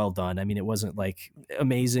pretty well done. I mean, it wasn't like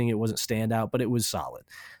amazing, it wasn't standout, but it was solid.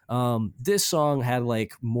 This song had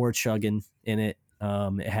like more chugging in it.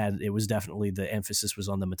 It was definitely, the emphasis was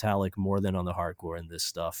on the metallic more than on the hardcore in this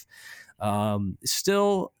stuff.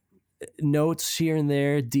 Still notes here and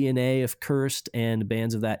there, DNA of Cursed and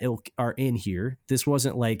bands of that ilk are in here. This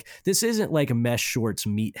isn't like a Mesh Shorts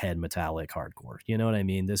Meathead metallic hardcore. You know what I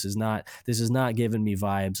mean? This is not giving me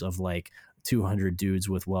vibes of like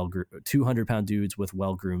 200-pound dudes with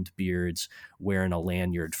well-groomed beards wearing a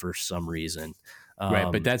lanyard for some reason.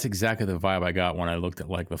 Right, but that's exactly the vibe I got when I looked at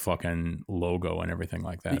like the fucking logo and everything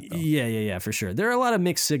like that, though. Yeah, for sure. There are a lot of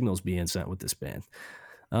mixed signals being sent with this band,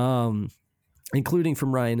 including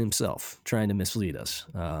from Ryan himself trying to mislead us.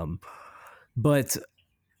 But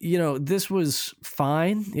this was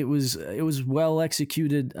fine. It was well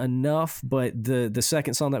executed enough. But the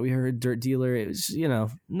second song that we heard, Dirt Dealer, it was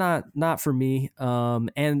not for me.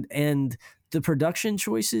 And the production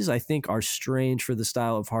choices, I think, are strange for the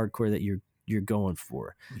style of hardcore that you're going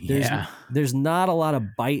for. There's not a lot of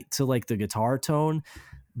bite to like the guitar tone.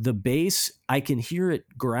 The bass, I can hear it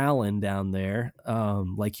growling down there.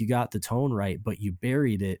 Like you got the tone right, but you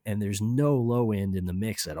buried it, and there's no low end in the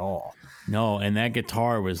mix at all. No, and that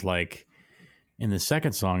guitar was like, in the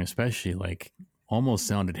second song especially, like almost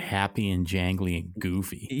sounded happy and jangly and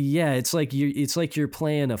goofy. Yeah, it's like you're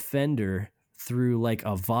playing a Fender through like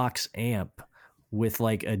a Vox amp with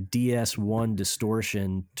like a DS1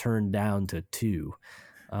 distortion turned down to 2.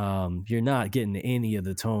 You're not getting any of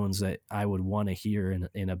the tones that I would want to hear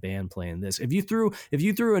in a band playing this. If you threw an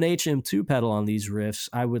HM2 pedal on these riffs,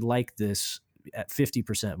 I would like this at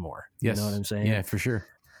 50% more. Yes. You know what I'm saying? Yeah, for sure.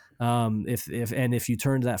 If you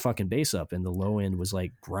turned that fucking bass up and the low end was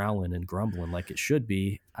like growling and grumbling like it should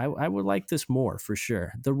be, I would like this more for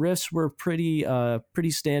sure. The riffs were pretty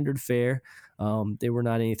standard fare. They were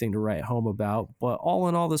not anything to write home about, but all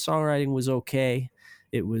in all, the songwriting was okay.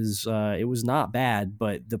 It was not bad,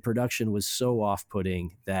 but the production was so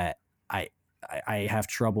off-putting that I have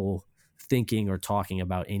trouble thinking or talking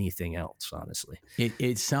about anything else, honestly.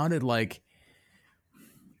 It sounded like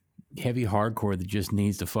heavy hardcore that just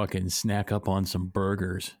needs to fucking snack up on some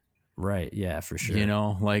burgers. Right. Yeah, for sure.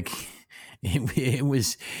 Like it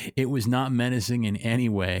was not menacing in any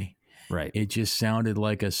way. Right. It just sounded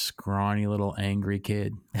like a scrawny little angry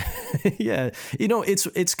kid. Yeah.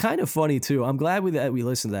 It's kind of funny too. I'm glad that we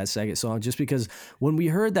listened to that second song, just because when we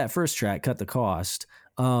heard that first track, Cut the Cost,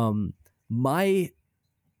 my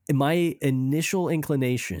initial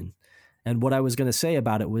inclination and what I was going to say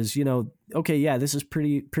about it was, okay, yeah, this is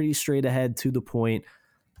pretty straight ahead, to the point,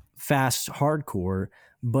 fast hardcore,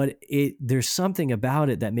 but there's something about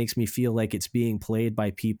it that makes me feel like it's being played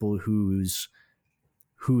by people whose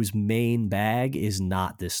main bag is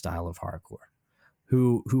not this style of hardcore,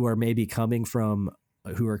 who are maybe coming from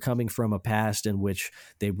a past in which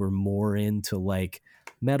they were more into like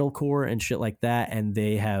metalcore and shit like that, and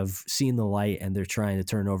they have seen the light and they're trying to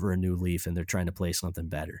turn over a new leaf and they're trying to play something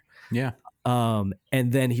better. Yeah. And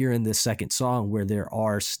then here in this second song, where there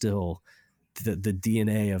are still the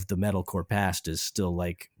DNA of the metalcore past is still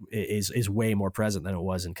like is way more present than it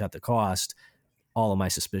was in Cut the Cost, all of my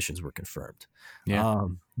suspicions were confirmed. Yeah.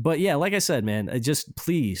 But yeah, like I said, man, just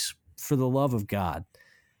please, for the love of God,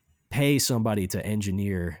 pay somebody to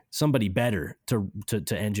engineer, somebody better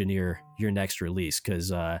to engineer your next release,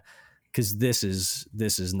 because this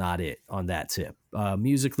is not it on that tip.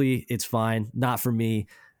 Musically, it's fine, not for me.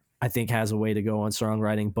 I think has a way to go on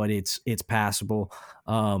songwriting, but it's passable.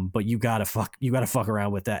 But you gotta fuck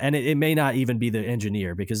around with that, and it may not even be the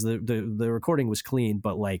engineer, because the recording was clean,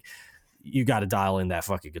 but like you got to dial in that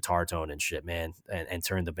fucking guitar tone and shit, man, and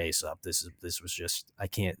turn the bass up. This was just, I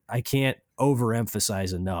can't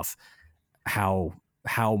overemphasize enough how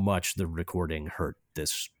much the recording hurt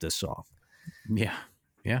this song. Yeah.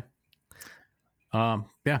 Yeah. I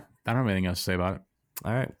don't have anything else to say about it.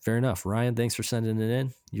 All right, fair enough. Ryan, thanks for sending it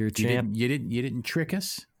in. You're a champ. You didn't trick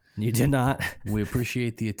us. You did not. We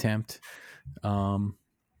appreciate the attempt.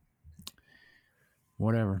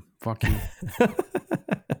 Whatever. Fuck you.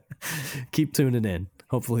 Keep tuning in.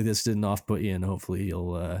 Hopefully this didn't off-put you, and hopefully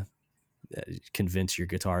you'll convince your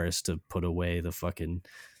guitarist to put away the fucking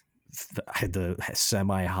the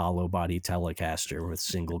semi-hollow body Telecaster with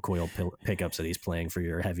single coil pickups that he's playing for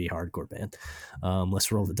your heavy hardcore band.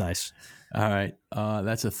 Let's roll the dice. All right.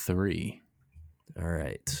 That's a 3. All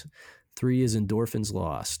right. 3 is Endorphins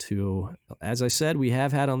Lost, who, as I said, we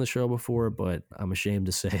have had on the show before, but I'm ashamed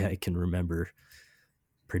to say I can remember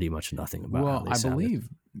pretty much nothing about. Well,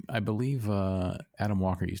 I believe Adam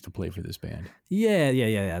Walker used to play for this band.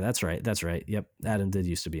 Yeah. That's right. Yep. Adam did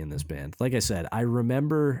used to be in this band. Like I said, I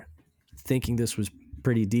remember thinking this was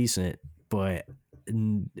pretty decent, but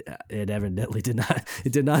it evidently did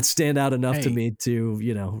not stand out enough to me to,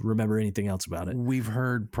 remember anything else about it. We've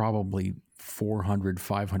heard probably 400,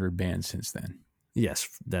 500 bands since then. Yes,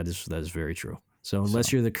 that is very true. So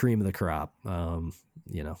unless you're the cream of the crop,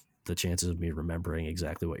 the chances of me remembering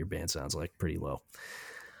exactly what your band sounds like pretty low.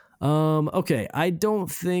 Okay. I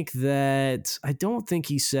don't think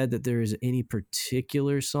he said that there is any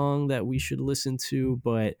particular song that we should listen to,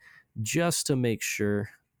 but just to make sure,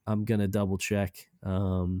 I'm going to double check.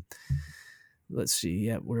 Let's see.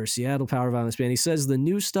 Yeah, we're a Seattle power violence band. He says the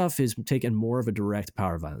new stuff is taking more of a direct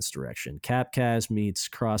power violence direction. Capcast meets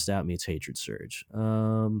Crossed Out meets Hatred Surge.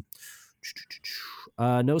 No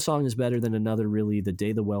song is better than another, really. The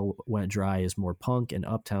Day the Well Went Dry is more punk, and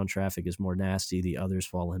Uptown Traffic is more nasty. The others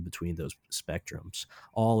fall in between those spectrums.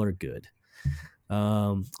 All are good.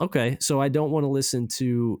 Okay, so I don't want to listen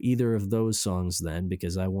to either of those songs then,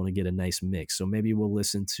 because I want to get a nice mix. So maybe we'll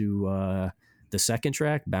listen to the second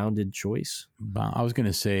track, Bounded Choice. I was going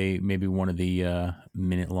to say maybe one of the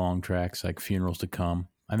minute-long tracks, like Funerals to Come.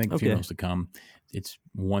 I think Funerals to Come, it's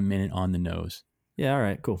 1 minute on the nose. Yeah, all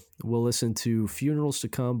right, cool. We'll listen to Funerals to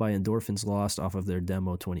Come by Endorphins Lost off of their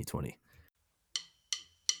demo 2020.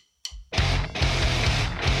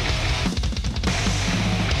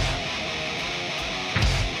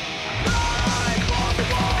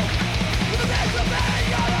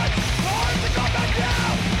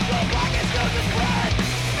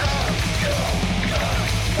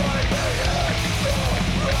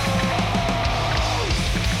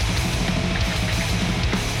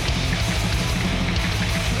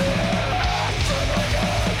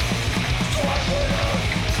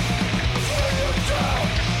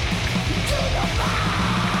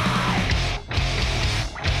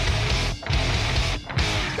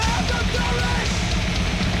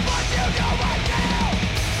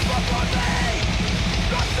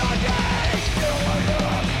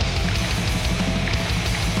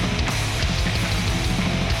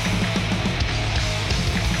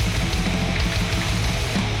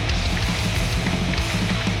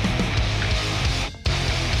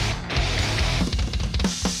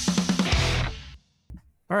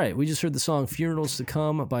 All right, we just heard the song Funerals to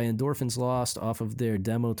Come by Endorphins Lost off of their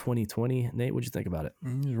demo 2020. Nate, what'd you think about it?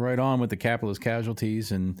 Right on with the Capitalist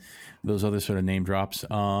Casualties and those other sort of name drops.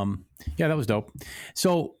 Yeah, that was dope.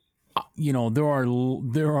 So, I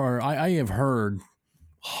have heard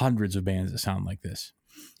hundreds of bands that sound like this.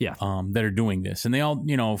 Yeah. That are doing this, and they all,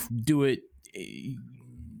 do it.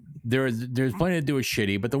 There's plenty that do it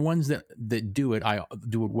shitty, but the ones that do it, I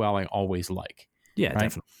do it well. I always like. Yeah, right?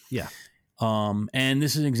 definitely. Yeah. And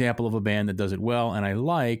this is an example of a band that does it well and I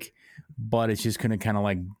like, but it's just going to kind of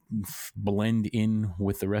like blend in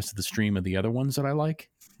with the rest of the stream of the other ones that I like.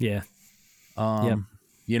 Yeah.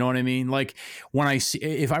 You know what I mean? Like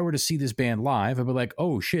if I were to see this band live, I'd be like,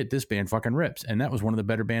 oh shit, this band fucking rips. And that was one of the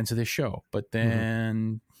better bands of this show. But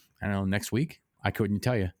then I don't know, next week, I couldn't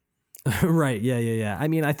tell you. Right. Yeah. I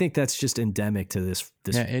mean, I think that's just endemic to this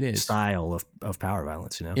it is. style of power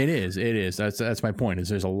violence, It is. That's my point. Is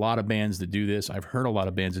there's a lot of bands that do this. I've heard a lot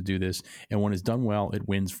of bands that do this, and when it's done well, it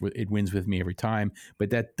wins with me every time. But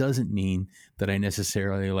that doesn't mean that I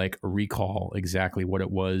necessarily like recall exactly what it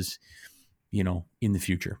was, in the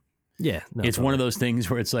future. Yeah. No, it's one of those things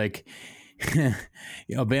where it's like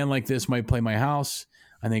a band like this might play my house.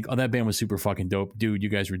 I think, oh, that band was super fucking dope. Dude, you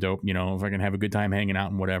guys were dope. If I can have a good time hanging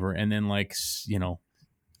out and whatever. And then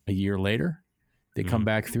a a year later, they come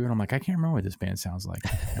back through, and I'm like, I can't remember what this band sounds like.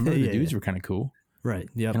 I remember the dudes were kind of cool. Right.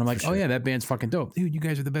 Yeah. And I'm like, oh yeah, that band's fucking dope. Dude, you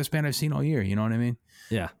guys are the best band I've seen all year. You know what I mean?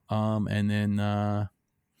 Yeah. And then I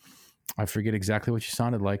forget exactly what you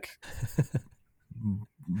sounded like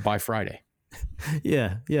by Friday.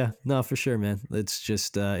 Yeah. No, for sure, man. It's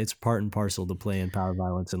just it's part and parcel to play in Power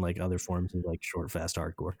Violence and like other forms of like short, fast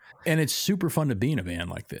hardcore. And it's super fun to be in a band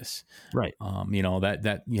like this. Right.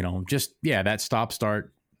 That stop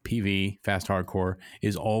start PV fast hardcore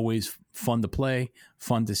is always fun to play,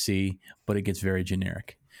 fun to see, but it gets very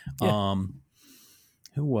generic. Yeah.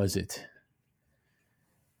 Who was it?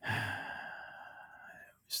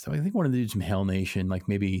 So I think one of the dudes from Hell Nation, like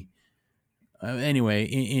maybe. Anyway,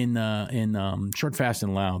 in Short, Fast,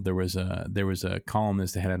 and Loud, there was a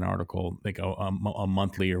columnist that had an article like a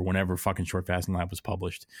monthly or whenever fucking Short, Fast, and Loud was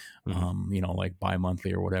published, like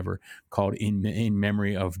bi-monthly or whatever, called in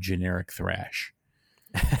memory of generic thrash.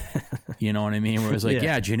 You know what I mean? Where it was like,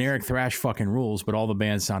 yeah, generic thrash fucking rules, but all the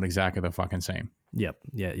bands sound exactly the fucking same. Yep,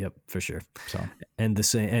 for sure. So and the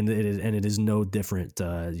same, and it is no different.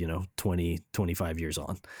 20, 25 years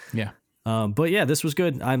on. Yeah. But yeah, this was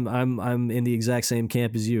good. I'm in the exact same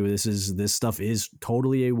camp as you. This stuff is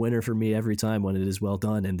totally a winner for me every time when it is well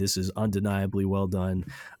done, and this is undeniably well done.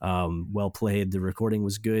 Well played. The recording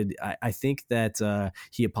was good. I think that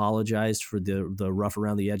he apologized for the rough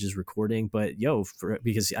around the edges recording, but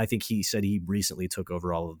because I think he said he recently took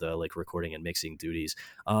over all of the like recording and mixing duties.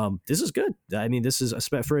 This is good. I mean, this is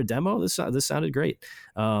for a demo. This sounded great.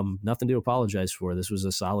 Nothing to apologize for. This was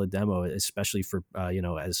a solid demo, especially for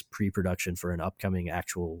as pre-production for an upcoming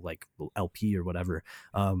actual like LP or whatever.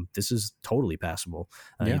 This is totally passable.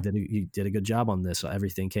 You did a good job on this.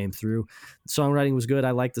 Everything came through. The songwriting was good.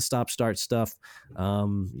 I like the stop start stuff.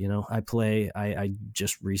 I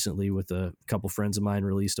just recently with a couple friends of mine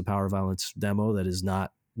released a Power Violence demo that is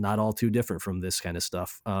not all too different from this kind of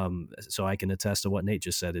stuff. So I can attest to what Nate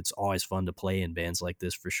just said. It's always fun to play in bands like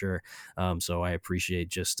this for sure. So I appreciate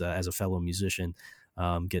just as a fellow musician,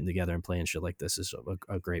 getting together and playing shit like this is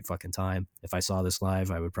a great fucking time. If I saw this live,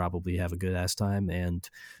 I would probably have a good ass time and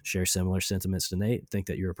share similar sentiments to Nate. Think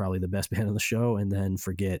that you're probably the best band on the show, and then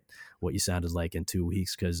forget what you sounded like in 2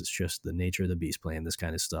 weeks because it's just the nature of the beast playing this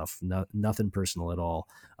kind of stuff. Nothing personal at all.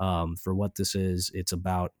 For what this is, it's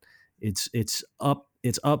about. It's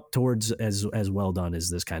up towards as well done as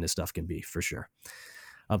this kind of stuff can be for sure.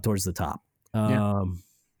 Up towards the top.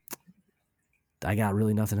 I got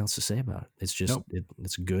really nothing else to say about it. It's just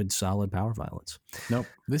it's good, solid Power Violence. Nope.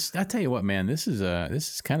 I tell you what, man, this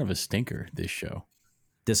is kind of a stinker. This show,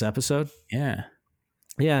 this episode. Yeah,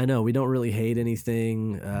 I know. We don't really hate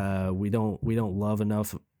anything. We don't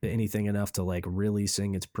love anything enough to like really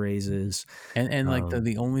sing its praises. And like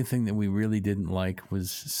the only thing that we really didn't like was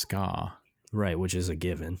ska. Right, which is a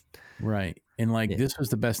given. Right, and like this was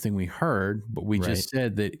the best thing we heard, but we just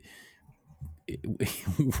said that.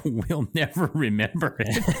 We'll never remember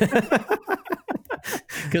it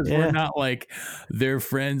because we're not like their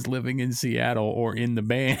friends living in Seattle or in the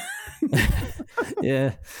band.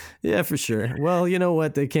 yeah, for sure. Well, you know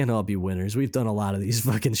what? They can't all be winners. We've done a lot of these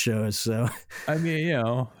fucking shows, so I mean,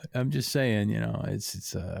 I'm just saying,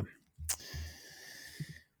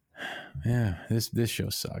 it's this show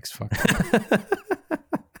sucks. Fuck.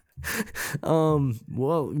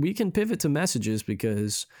 Well, we can pivot to messages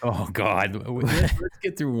because oh god, let's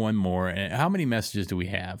get through one more. How many messages do we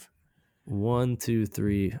have? 1, 2,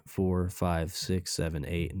 3, 4, 5, 6, 7,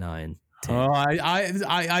 8, 9, 10. Oh,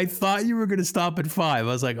 I thought you were gonna stop at 5. I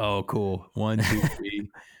was like, oh cool, 1, 2, 3,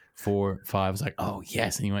 4, 5. I was like, oh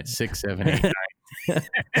yes, and you went 6, 7, 8, 9.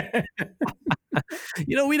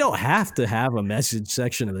 We don't have to have a message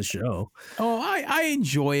section of the show. Oh, I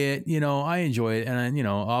enjoy it. I enjoy it. And,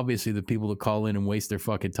 obviously the people that call in and waste their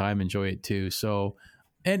fucking time enjoy it too. So,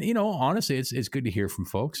 and, honestly, it's good to hear from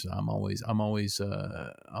folks. I'm always,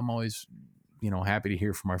 happy to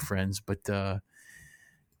hear from our friends. But,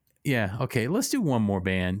 yeah, okay, let's do one more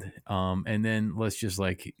band. And then let's just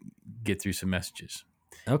like get through some messages.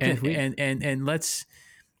 Okay. And let's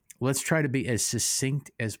try to be as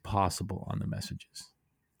succinct as possible on the messages.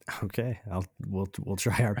 Okay, we'll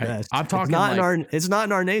try our best. I'm talking it's not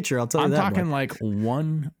in our nature. I'll tell you that. I'm talking like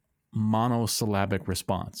one monosyllabic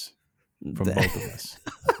response from both of us.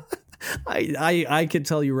 I can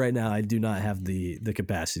tell you right now, I do not have the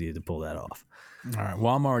capacity to pull that off. All right.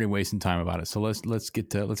 Well, I'm already wasting time about it. So let's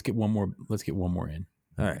get one more in.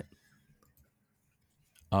 All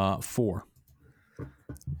right. 4.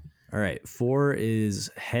 All right. 4 is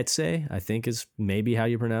Hetze, I think is maybe how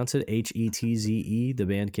you pronounce it. Hetze. The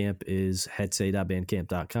Bandcamp is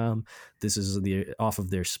hetze.bandcamp.com. This is off of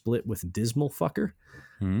their split with Dismal Fucker.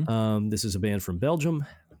 This is a band from Belgium.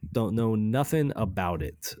 Don't know nothing about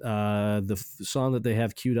it. The song that they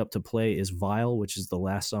have queued up to play is Vile, which is the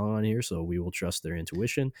last song on here, so we will trust their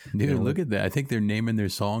intuition. Dude, look at that. I think they're naming their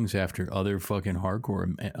songs after other fucking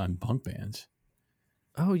hardcore and punk bands.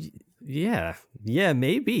 Oh, yeah. Yeah,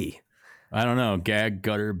 maybe. I don't know. Gag,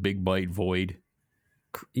 Gutter, Big Bite, Void.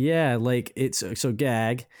 Yeah, like it's so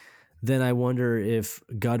Gag. Then I wonder if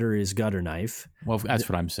Gutter is Gutter Knife. Well, that's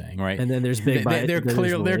what I'm saying, right? And then there's Big Bite.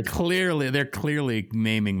 They're clearly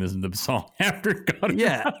naming the song after Gutter.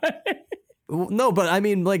 Yeah. No, but I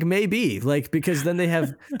mean, like maybe, like because then they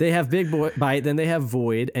have Big Bite, then they have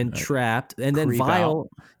Void and Trapped, and then Vile.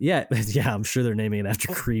 Out. Yeah, I'm sure they're naming it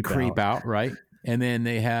after Creep Out, right? And then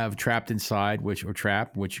they have Trapped Inside, which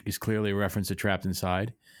is clearly a reference to Trapped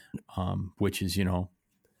Inside, which is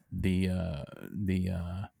the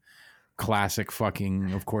classic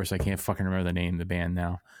fucking. Of course, I can't fucking remember the name of the band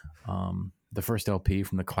now. The first LP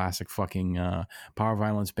from the classic fucking Power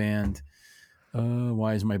Violence band.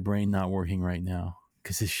 Why is my brain not working right now?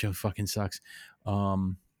 Because this show fucking sucks.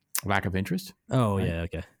 Lack of Interest. Oh, right? Yeah,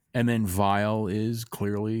 okay. And then Vile is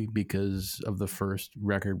clearly because of the first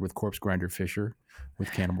record with Corpse Grinder Fisher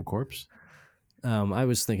with Cannibal Corpse. I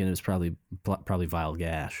was thinking it was probably Vile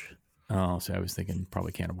Gash. Oh, so I was thinking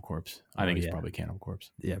probably Cannibal Corpse. I think it's probably Cannibal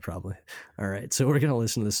Corpse. Yeah, probably. All right, so we're going to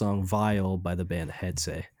listen to the song Vile by the band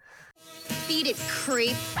Hetze. Beat it,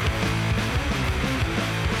 creep.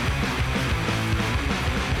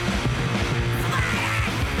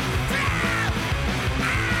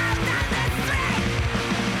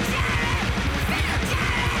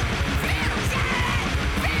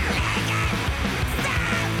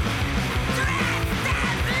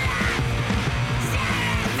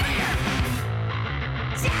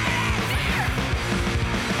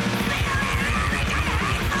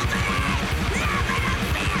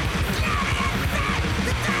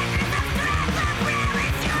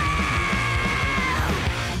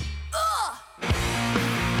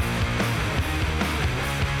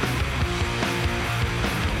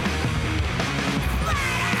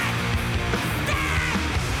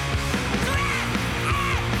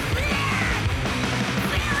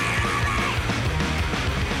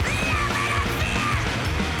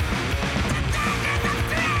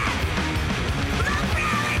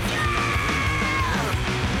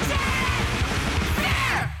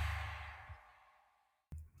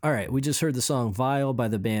 All right, we just heard the song Vile by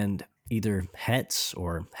the band either Hetz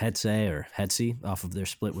or Hetze or Hetze off of their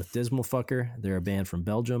split with Dismal Fucker. They're a band from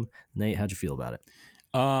Belgium. Nate, how'd you feel about it?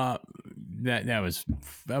 That was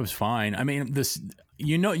fine. I mean, this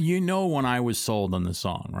you know when I was sold on the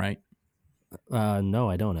song, right? No,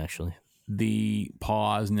 I don't actually. The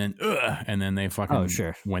pause and then they fucking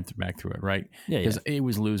went back through it, right? Yeah, because it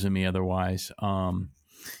was losing me otherwise.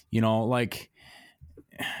 Like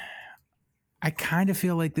I kind of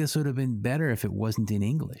feel like this would have been better if it wasn't in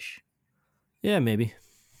English. Yeah, maybe.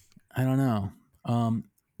 I don't know.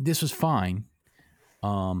 This was fine.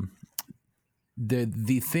 The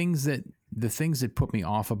things that put me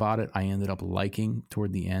off about it, I ended up liking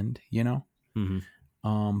toward the end.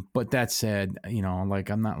 Mm-hmm. But that said,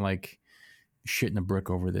 like I'm not like shitting a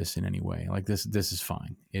brick over this in any way. Like this is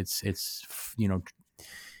fine. It's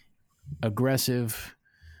aggressive,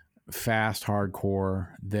 fast hardcore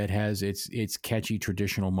that has its catchy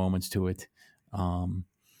traditional moments to it,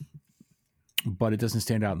 but it doesn't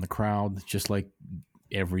stand out in the crowd, just like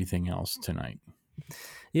everything else tonight.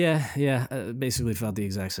 Yeah. Basically felt the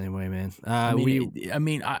exact same way, man.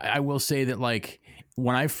 I will say that like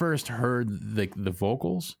when I first heard the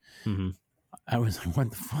vocals, mm-hmm. I was like,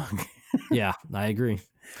 what the fuck? Yeah, I agree.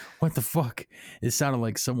 What the fuck? It sounded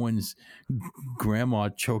like someone's grandma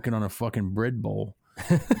choking on a fucking bread bowl.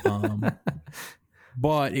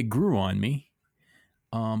 But it grew on me.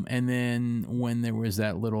 And then when there was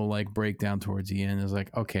that little like breakdown towards the end, I was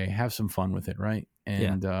like, okay, have some fun with it, right?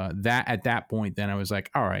 And that at that point, then I was like,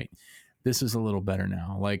 all right, this is a little better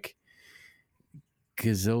now. Like,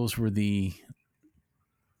 because those were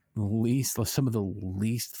some of the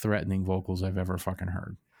least threatening vocals I've ever fucking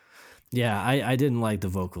heard. Yeah, I didn't like the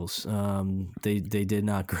vocals. They did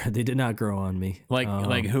not grow on me.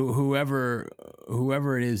 Like whoever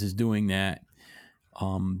it is doing that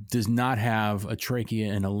does not have a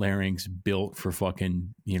trachea and a larynx built for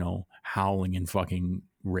fucking howling and fucking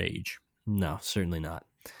rage. No, certainly not.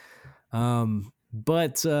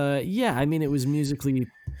 But I mean, it was musically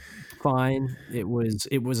fine. It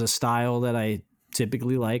was a style that I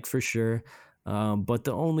typically like for sure. But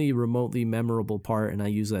the only remotely memorable part, and I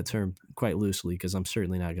use that term quite loosely because I'm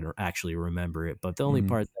certainly not going to actually remember it, but the only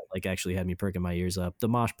part that like actually had me perking my ears up, the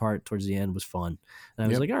mosh part towards the end was fun. And I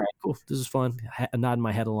was like, all right, cool. This is fun. Nodding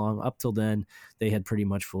my head along. Up till then, they had pretty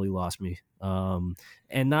much fully lost me.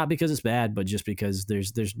 And not because it's bad, but just because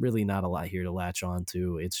there's really not a lot here to latch on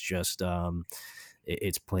to. It's just,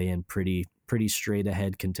 it's playing pretty straight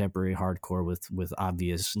ahead contemporary hardcore with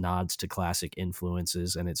obvious nods to classic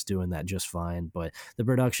influences, and it's doing that just fine. But the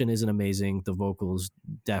production isn't amazing. The vocals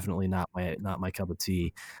definitely not my cup of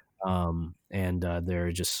tea. And there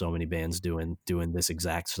are just so many bands doing this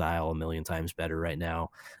exact style a million times better right now.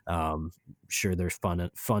 Sure, they're fun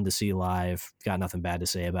to see live. Got nothing bad to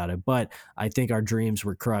say about it, but I think our dreams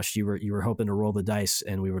were crushed. You were hoping to roll the dice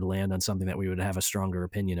and we would land on something that we would have a stronger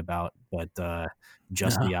opinion about, but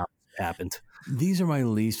just the opposite happened. These are my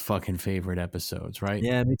least fucking favorite episodes, right?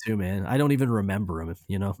 Yeah, me too, man. I don't even remember them,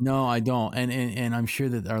 you know? No, I don't. And I'm sure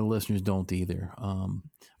that our listeners don't either.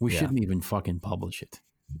 We shouldn't even fucking publish it.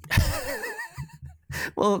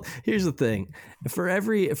 Well, here's the thing. For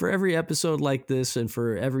every episode like this, and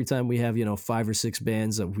for every time we have, 5 or 6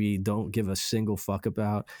 bands that we don't give a single fuck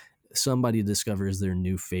about, somebody discovers their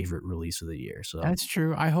new favorite release of the year. So that's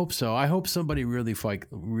true. I hope so. I hope somebody really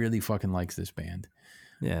fucking likes this band.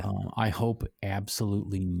 Yeah. I hope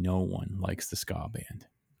absolutely no one likes the ska band.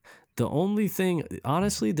 The only thing,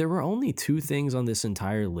 honestly, there were only 2 things on this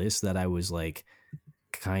entire list that I was like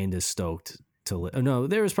kind of stoked to. No,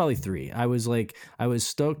 there was probably 3. I was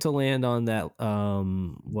stoked to land on that.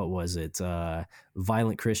 What was it?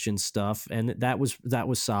 Violent Christian stuff, and that was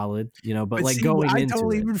solid, But like, see, going I into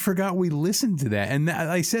totally it, even forgot we listened to that, and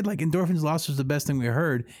I said like Endorphins Lost was the best thing we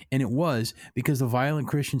heard, and it was because the Violent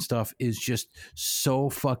Christian stuff is just so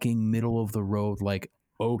fucking middle of the road, like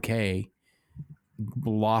okay,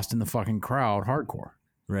 lost in the fucking crowd, hardcore,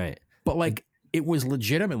 right? But like it was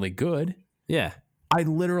legitimately good. Yeah.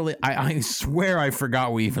 I swear I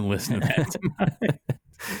forgot we even listened to that.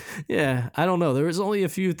 Yeah, I don't know. There was only a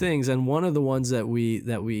few things, and one of the ones that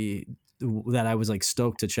I was like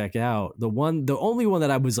stoked to check out, the only one that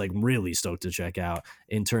I was like really stoked to check out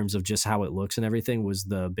in terms of just how it looks and everything, was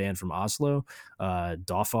the band from Oslo,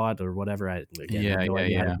 Dofod or whatever. I have no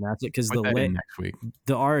idea how to pronounce it, because next week.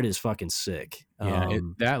 The art is fucking sick. Yeah,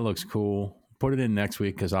 that looks cool. Put it in next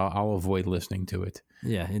week because I'll avoid listening to it.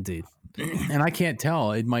 Yeah, indeed. And I can't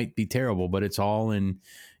tell. It might be terrible, but it's all in,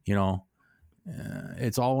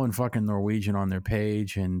 it's all in fucking Norwegian on their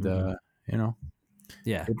page, and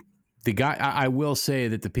yeah. The guy, I will say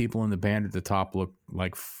that the people in the band at the top look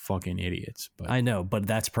like fucking idiots. But I know, but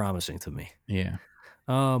that's promising to me. Yeah.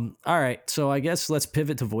 All right, so I guess let's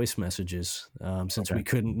pivot to voice messages, since we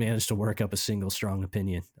couldn't manage to work up a single strong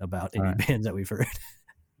opinion about any bands that we've heard.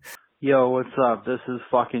 Yo, what's up? This is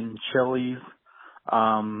fucking Chili's.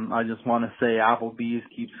 I just want to say Applebee's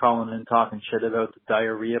keeps calling and talking shit about the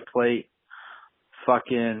diarrhea plate.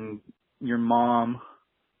 Fucking your mom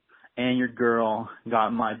and your girl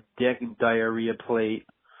got my dick diarrhea plate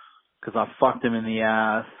because I fucked him in the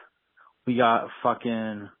ass. We got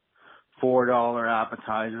fucking $4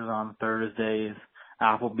 appetizers on Thursdays.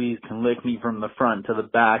 Applebee's can lick me from the front to the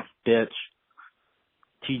back, bitch.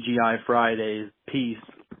 TGI Fridays. Peace.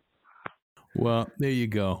 Well, there you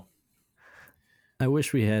go. I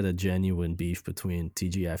wish we had a genuine beef between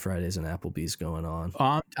TGI Fridays and Applebee's going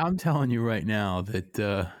on. I'm telling you right now that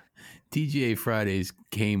TGI Fridays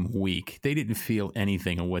came weak. They didn't feel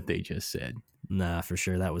anything of what they just said. Nah, for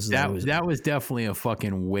sure. That was definitely a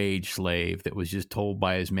fucking wage slave that was just told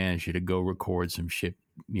by his manager to go record some shit,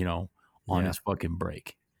 on his fucking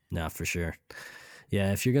break. Nah, for sure.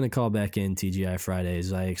 Yeah, if you're going to call back in TGI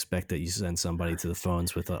Fridays, I expect that you send somebody to the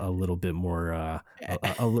phones with a little bit more,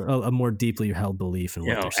 a more deeply held belief in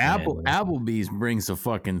what they're saying. Applebee's brings the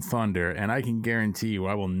fucking thunder, and I can guarantee you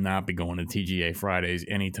I will not be going to TGI Fridays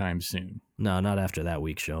anytime soon. No, not after that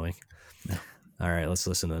week showing. No. All right, let's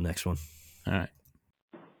listen to the next one. All right.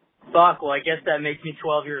 Fuck, well, I guess that makes me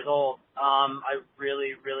 12 years old. I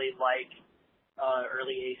really, really like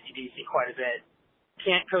early AC/DC quite a bit.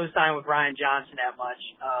 Can't co-sign with Brian Johnson that much,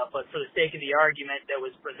 but for the sake of the argument that was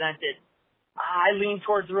presented, I lean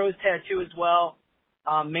towards the Rose Tattoo as well,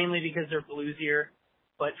 mainly because they're bluesier.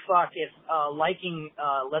 But fuck, if liking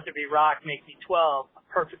Let There Be Rock makes me 12, I'm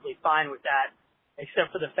perfectly fine with that, except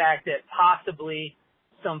for the fact that possibly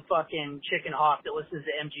some fucking chicken hawk that listens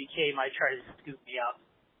to MGK might try to scoop me up.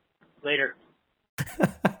 Later.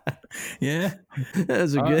 Yeah, that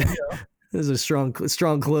was a good... This is a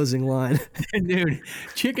strong closing line. Dude,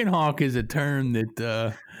 chicken hawk is a term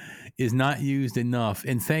that is not used enough,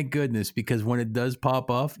 and thank goodness, because when it does pop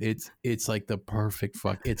up, it's like the perfect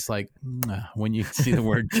fuck. It's like when you see the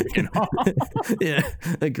word chicken. Yeah,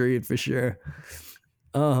 agreed for sure.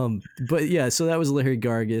 But yeah, so that was Larry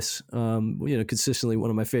Gargus. Consistently one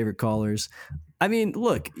of my favorite callers. I mean,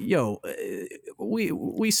 look,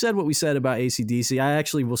 we said what we said about AC/DC. I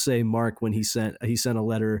actually will say, Mark, when he sent a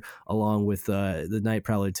letter along with the Night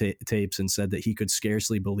Prowler tapes and said that he could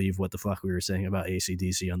scarcely believe what the fuck we were saying about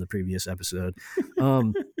AC/DC on the previous episode.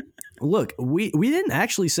 Look, we didn't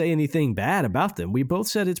actually say anything bad about them. We both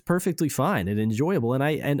said it's perfectly fine and enjoyable,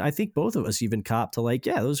 and I think both of us even copped to like,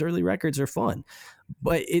 yeah, those early records are fun,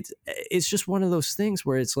 but it's just one of those things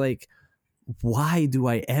where it's like, why do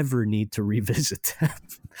I ever need to revisit them?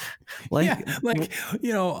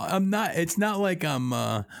 I'm not. It's not like I'm.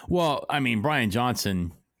 Well, I mean, Brian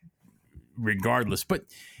Johnson, regardless, but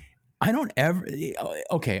I don't ever.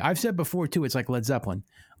 Okay, I've said before too. It's like Led Zeppelin.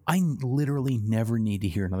 I literally never need to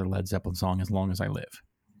hear another Led Zeppelin song as long as I live.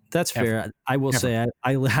 That's fair. I will say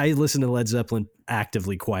I listen to Led Zeppelin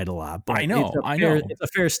actively quite a lot. But I know. It's a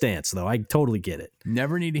fair stance, though. I totally get it.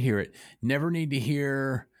 Never need to hear it. Never need to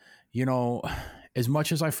hear. As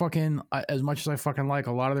much as I fucking like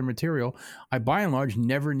a lot of their material, I by and large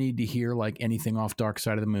never need to hear like anything off Dark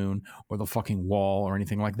Side of the Moon or The Fucking Wall or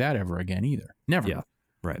anything like that ever again either. Never. Yeah.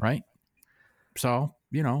 Right. So,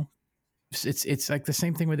 it's like the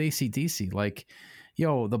same thing with AC/DC. Like,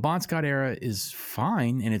 the Bon Scott era is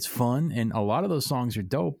fine and it's fun and a lot of those songs are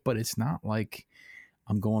dope, but it's not like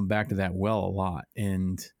I'm going back to that well a lot.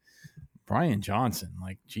 And Brian Johnson,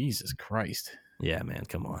 like, Jesus Christ. Yeah, man,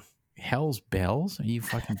 come on. Hell's Bells? Are you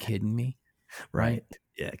fucking kidding me? Right?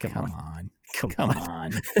 Yeah, come on.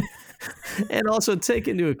 And also take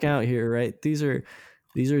into account here, right? These are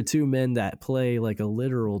two men that play like a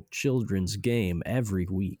literal children's game every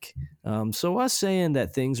week. So us saying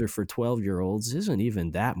that things are for 12-year-olds isn't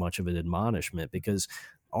even that much of an admonishment, because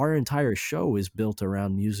our entire show is built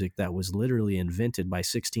around music that was literally invented by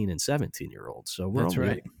 16 and 17-year-olds. So we're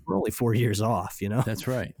only 4 years off, That's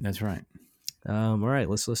right. All right,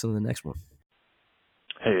 let's listen to the next one.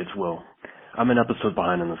 Hey, it's Will. I'm an episode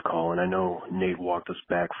behind on this call, and I know Nate walked us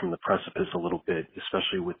back from the precipice a little bit,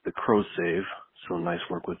 especially with the crow save, so nice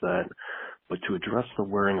work with that. But to address the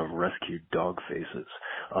wearing of rescued dog faces,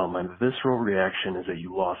 my visceral reaction is that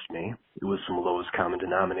you lost me. It was some lowest common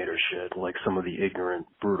denominator shit, like some of the ignorant,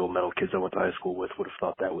 brutal metal kids I went to high school with would have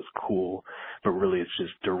thought that was cool, but really it's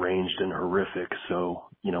just deranged and horrific, so,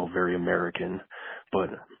 very American. But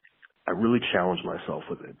I really challenged myself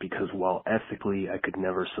with it, because while ethically I could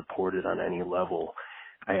never support it on any level,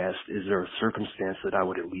 I asked, is there a circumstance that I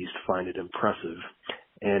would at least find it impressive?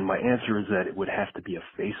 And my answer is that it would have to be a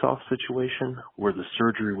face-off situation where the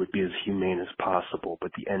surgery would be as humane as possible,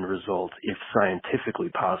 but the end result, if scientifically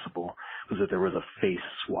possible, was that there was a face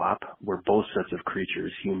swap where both sets of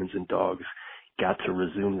creatures, humans and dogs, got to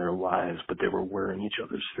resume their lives, but they were wearing each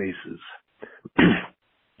other's faces.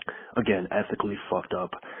 Again, ethically fucked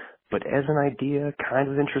up, but as an idea, kind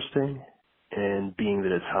of interesting, and being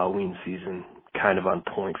that it's Halloween season, kind of on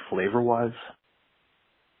point flavor-wise,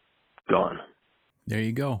 gone. There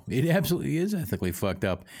you go. It absolutely is ethically fucked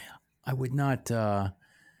up. I would not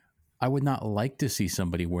like to see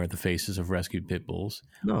somebody wear the faces of rescued pit bulls.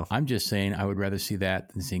 No. I'm just saying I would rather see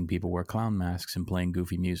that than seeing people wear clown masks and playing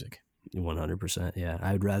goofy music. 100%. Yeah.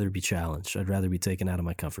 I'd rather be challenged. I'd rather be taken out of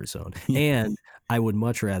my comfort zone. And I would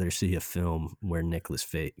much rather see a film where Nicolas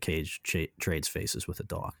Cage trades faces with a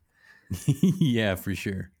dog. Yeah, for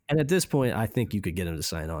sure. And at this point, I think you could get him to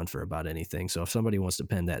sign on for about anything. So if somebody wants to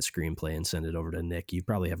pen that screenplay and send it over to Nick, you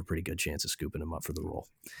probably have a pretty good chance of scooping him up for the role.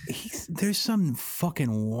 There's some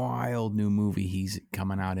fucking wild new movie he's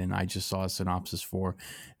coming out in. I just saw a synopsis for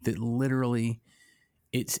that. Literally,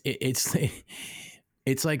 it's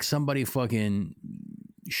like somebody fucking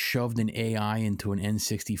shoved an AI into an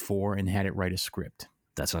N64 and had it write a script.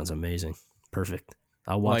 That sounds amazing. Perfect.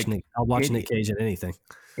 I'll watch Nick Cage at anything.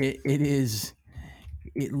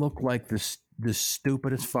 It looked like the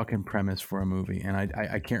stupidest fucking premise for a movie, and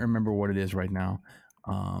I can't remember what it is right now.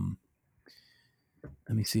 Let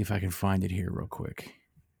me see if I can find it here real quick.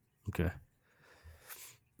 Okay.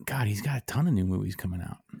 God, he's got a ton of new movies coming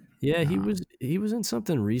out. Yeah, he was in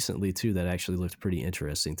something recently too that actually looked pretty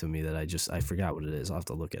interesting to me that I forgot what it is. I'll have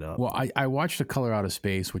to look it up. Well, I watched The Color Out of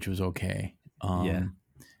Space, which was okay. Yeah.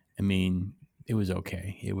 I mean, it was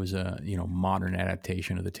okay. It was a modern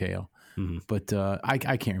adaptation of The Tale. Mm-hmm. But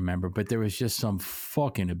I can't remember. But there was just some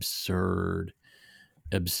fucking absurd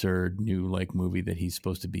new like movie that he's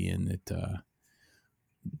supposed to be in. That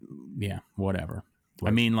whatever.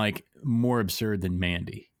 I mean, like more absurd than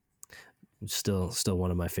Mandy. Still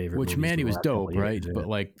one of my favorite. Which movies Mandy of the was last couple dope, years, right? yeah. But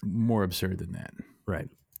like more absurd than that. Right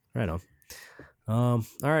on. All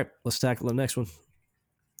right, let's tackle the next one.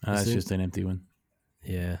 It's just an empty one.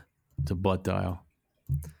 Yeah, it's a butt dial.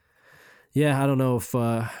 Yeah, I don't know if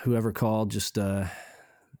whoever called just I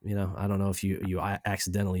don't know if you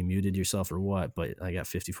accidentally muted yourself or what, but I got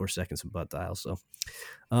 54 seconds of butt dial. So,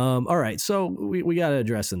 all right, so we got to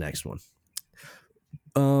address the next one.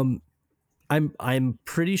 I'm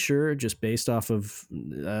pretty sure, just based off of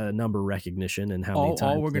number recognition and how many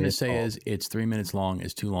times. All we're gonna say is it's 3 minutes long.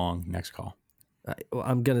 It's too long. Next call.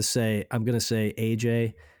 I'm gonna say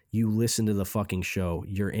AJ, you listen to the fucking show.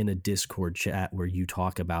 You're in a Discord chat where you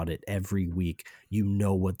talk about it every week. You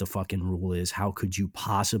know what the fucking rule is. How could you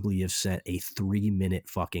possibly have sent a 3 minute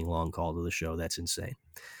fucking long call to the show? That's insane.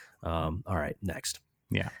 All right, next.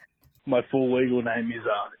 Yeah. My full legal name is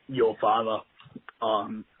Your Father.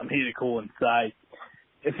 I'm here to call and say,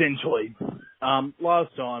 essentially,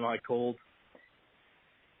 last time I called,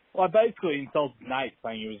 I basically insulted Nate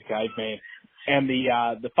saying he was a caveman. And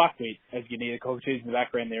the fuckwit, as you can hear the cockatoos in the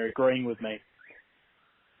background there agreeing with me,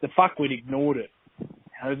 the fuckwit ignored it.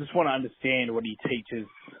 And I just want to understand what he teaches,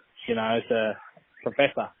 as a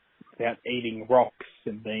professor about eating rocks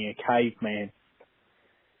and being a caveman.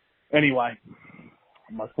 Anyway,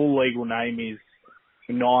 my full legal name is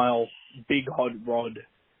Niall Big Hot Rod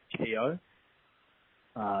Keogh.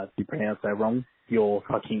 If you pronounce that wrong, you're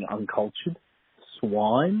fucking uncultured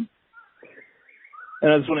swine.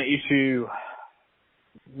 And I just want to issue,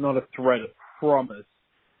 not a threat, a promise,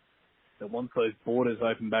 that once those borders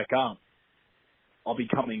open back up, I'll be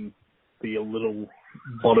coming for your little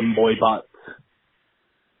bottom boy butts.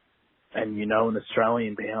 And an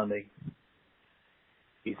Australian pounding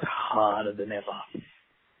is harder than ever.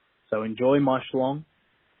 So enjoy my schlong,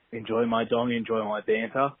 enjoy my dong, enjoy my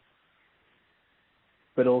banter,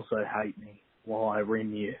 but also hate me while I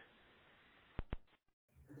ring you.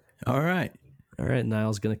 All right.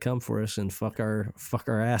 Niall's gonna come for us and fuck our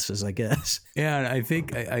asses, I guess. Yeah, I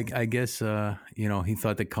think I guess he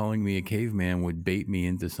thought that calling me a caveman would bait me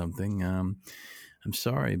into something. I'm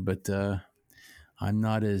sorry, but I'm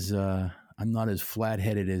not as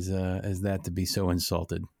flat-headed as that to be so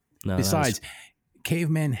insulted. No, besides,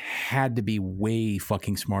 cavemen had to be way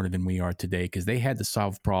fucking smarter than we are today because they had to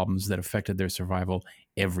solve problems that affected their survival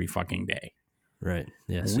every fucking day. Right.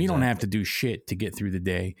 Yes. We don't have to do shit to get through the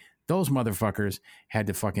day. Those motherfuckers had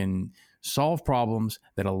to fucking solve problems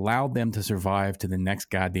that allowed them to survive to the next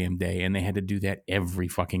goddamn day, and they had to do that every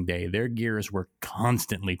fucking day. Their gears were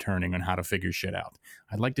constantly turning on how to figure shit out.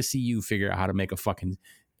 I'd like to see you figure out how to make a fucking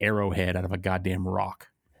arrowhead out of a goddamn rock.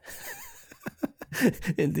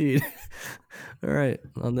 Indeed. All right.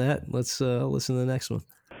 On that, let's listen to the next one.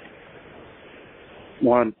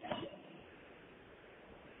 1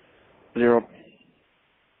 0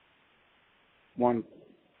 1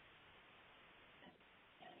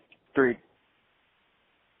 3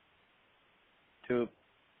 2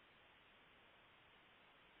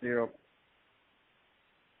 0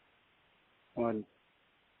 1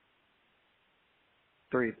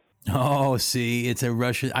 3. Oh, see, it's a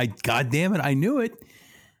Russian. God damn it, I knew it.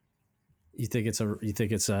 You think it's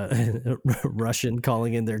a Russian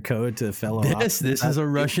calling in their code to fellow? This is a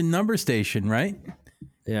Russian number station, right?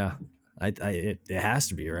 Yeah, it has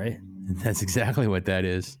to be, right? That's exactly what that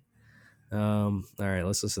is. All right,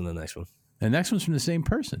 let's listen to the next one. The next one's from the same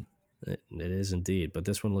person. It is indeed, but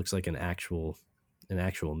this one looks like an actual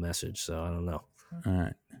message, so I don't know. All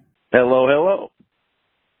right. Hello.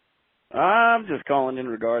 I'm just calling in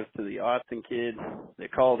regards to the Austin kid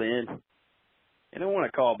that called in. And I want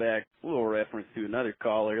to call back a little reference to another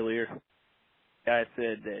call earlier. Guy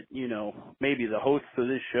said that, maybe the hosts of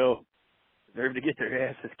this show deserve to get their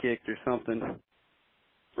asses kicked or something.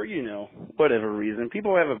 For, whatever reason.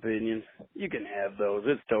 People have opinions. You can have those.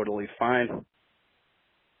 It's totally fine.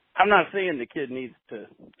 I'm not saying the kid needs to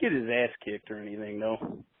get his ass kicked or anything,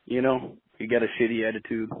 though. He got a shitty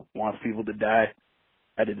attitude, wants people to die.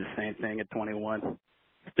 I did the same thing at 21.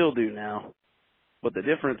 Still do now. But the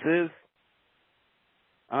difference is,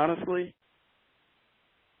 honestly,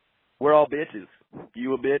 we're all bitches.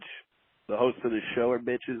 You a bitch. The hosts of this show are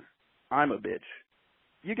bitches. I'm a bitch.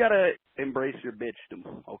 You gotta embrace your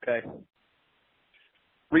bitchdom, okay?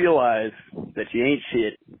 Realize that you ain't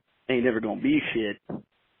shit, ain't never gonna be shit,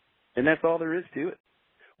 and that's all there is to it.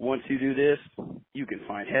 Once you do this, you can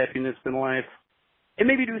find happiness in life, and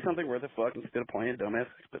maybe do something worth a fuck instead of playing dumbass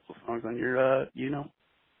Pistol songs on your,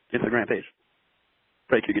 Instagram page.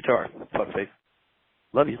 Break your guitar, fuckface.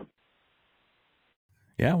 Love you.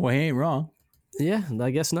 Yeah, well, he ain't wrong. Yeah,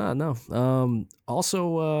 I guess not. No.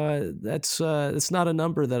 Also, that's it's not a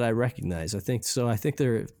number that I recognize. I think so. I think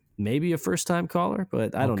they're maybe a first time caller,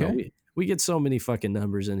 but I don't know. Okay. We get so many fucking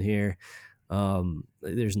numbers in here.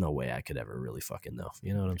 There's no way I could ever really fucking know.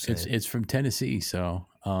 You know what I'm saying? It's from Tennessee, so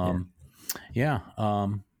yeah.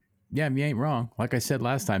 Yeah, you ain't wrong. Like I said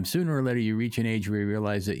last time, sooner or later you reach an age where you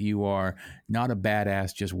realize that you are not a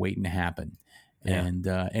badass just waiting to happen. Yeah. And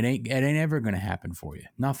it ain't ever gonna happen for you.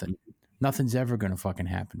 Nothing's ever gonna fucking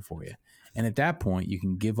happen for you. And at that point you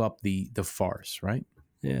can give up the farce, right?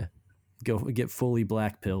 Yeah. Go get fully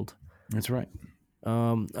black pilled. That's right.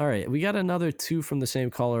 All right, we got another two from the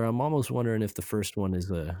same caller. I'm almost wondering if the first one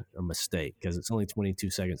is a mistake because it's only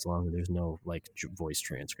 22 seconds long and there's no like voice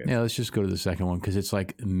transcript. Yeah, let's just go to the second one because it's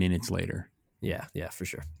like minutes later. Yeah, for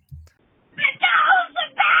sure.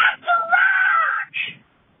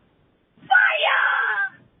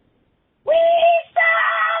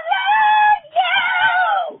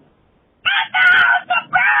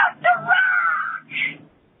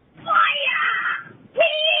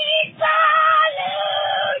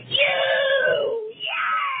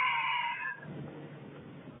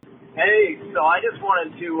 Hey, so I just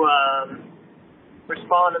wanted to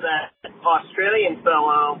respond to that Australian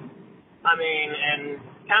fellow. I mean, and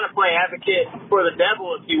kind of play advocate for the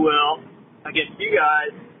devil, if you will, against you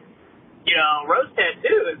guys. You know, Rose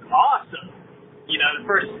Tattoo is awesome. You know, the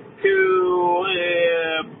first two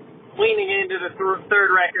leaning into the third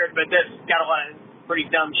record, but that's got a lot of pretty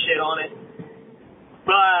dumb shit on it.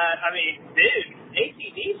 But, I mean, dude,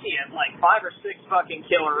 AC/DC has like 5 or 6 fucking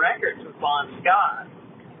killer records with Bon Scott.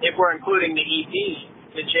 If we're including the EP,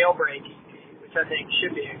 the Jailbreak EP, which I think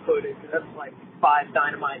should be included, because that's like 5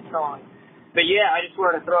 dynamite songs. But yeah, I just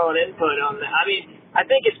wanted to throw an input on that. I mean, I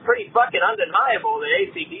think it's pretty fucking undeniable that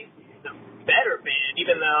AC/DC is a better band,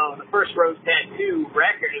 even though the first Rose Tattoo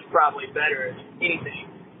record is probably better than anything.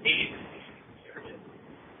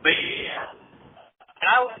 But yeah, and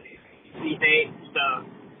I was AC/DC, so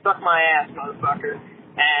suck my ass, motherfucker.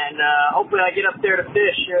 And hopefully I get up there to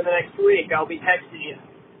fish here the next week. I'll be texting you.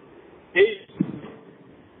 Peace.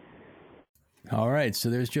 All right, so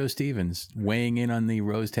there's Joe Stevens weighing in on the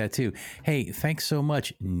Rose Tattoo. Hey, thanks so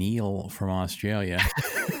much, Neil from Australia,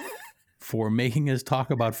 for making us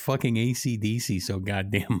talk about fucking AC/DC so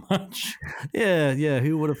goddamn much. Yeah.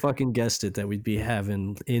 Who would have fucking guessed it that we'd be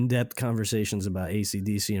having in-depth conversations about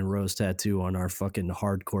AC/DC and Rose Tattoo on our fucking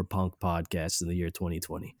hardcore punk podcast in the year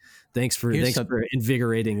 2020. Thanks for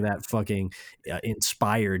invigorating that fucking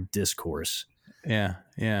inspired discourse. Yeah.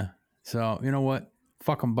 So you know what?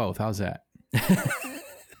 Fuck them both. How's that?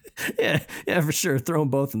 yeah, for sure. Throw them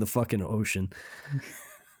both in the fucking ocean.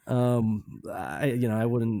 I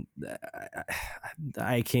wouldn't.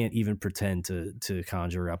 I can't even pretend to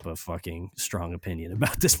conjure up a fucking strong opinion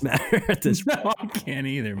about this matter at this point. No, I can't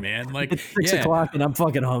either, man. Like it's 6 o'clock and I'm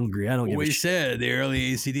fucking hungry. I don't give a shit. We said the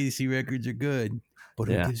early AC/DC records are good, but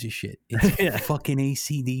who gives a shit? It's fucking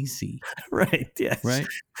AC/DC, right? Yes, right.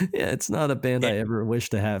 Yeah, it's not a band I ever wish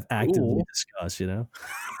to have actively discuss. You know.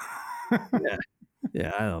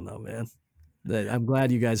 Yeah. I don't know, man. I'm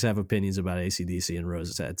glad you guys have opinions about AC/DC and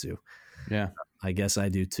Rose Tattoo. Yeah. I guess I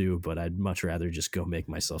do too, but I'd much rather just go make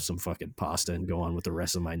myself some fucking pasta and go on with the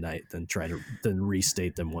rest of my night than than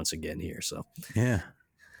restate them once again here. So yeah.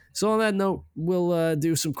 So on that note, we'll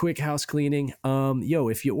do some quick house cleaning.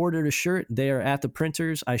 If you ordered a shirt, they are at the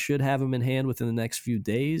printers. I should have them in hand within the next few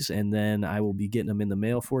days, and then I will be getting them in the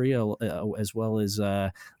mail for you, as well as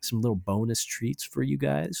some little bonus treats for you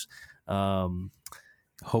guys.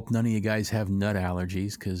 Hope none of you guys have nut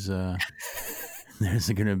allergies, because there's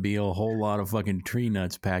going to be a whole lot of fucking tree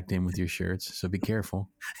nuts packed in with your shirts, so be careful.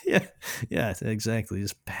 Yeah, exactly.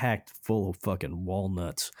 Just packed full of fucking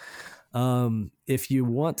walnuts. If you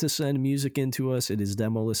want to send music into us, it is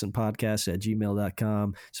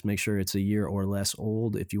demolistenpodcast@gmail.com. Just make sure it's a year or less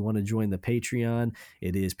old. If you want to join the Patreon,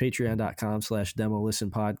 it is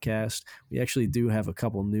patreon.com/demolistenpodcast. We actually do have a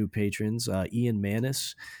couple new patrons. Ian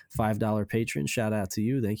Manis, $5 patron. Shout out to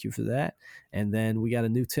you. Thank you for that. And then we got a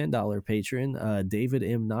new $10 patron, David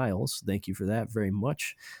M. Niles. Thank you for that very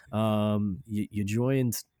much. You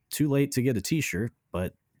joined too late to get a t-shirt,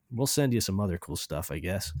 but we'll send you some other cool stuff, I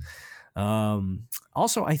guess.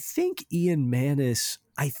 Also, I think Ian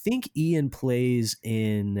plays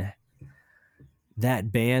in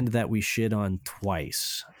that band that we shit on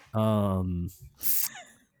twice.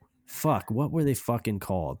 Fuck, what were they fucking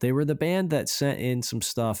called? They were the band that sent in some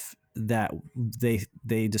stuff that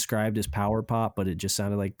they described as power pop, but it just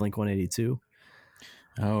sounded like Blink-182.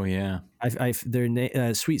 Oh yeah.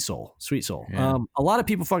 Sweet Soul. Yeah. A lot of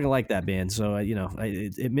people fucking like that band, so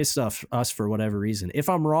it missed us for whatever reason. If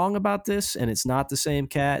I'm wrong about this and it's not the same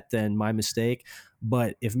cat, then my mistake.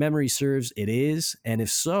 But if memory serves, it is. And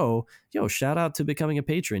if so, shout out to becoming a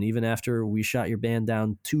patron, even after we shot your band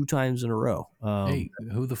down 2 times in a row. Hey,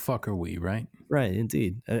 who the fuck are we, right? Right,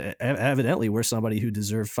 indeed. Evidently, we're somebody who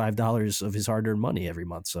deserved $5 of his hard-earned money every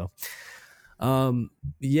month. So,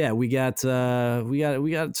 we got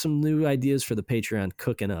some new ideas for the Patreon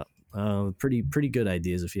cooking up. Pretty good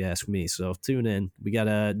ideas if you ask me. So tune in.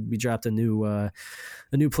 We dropped a new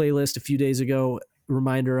playlist a few days ago.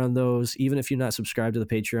 Reminder on those. Even if you're not subscribed to the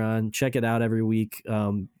Patreon, check it out every week.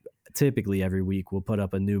 Typically every week we'll put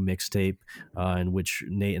up a new mixtape in which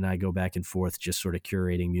Nate and I go back and forth, just sort of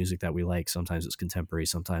curating music that we like. Sometimes it's contemporary,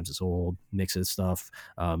 sometimes it's old, mix of stuff,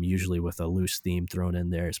 usually with a loose theme thrown in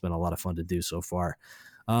there. It's been a lot of fun to do so far.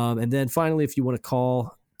 And then finally, if you want to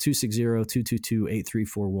call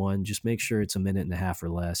 260-222-8341, just make sure it's a minute and a half or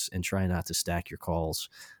less, and try not to stack your calls.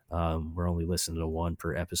 We're only listening to 1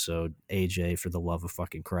 per episode. AJ, for the love of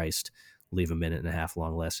fucking Christ, leave a minute and a half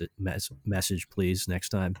long message, please, next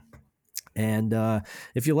time. And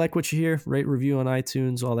if you like what you hear, rate, review on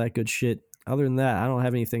iTunes, all that good shit. Other than that, I don't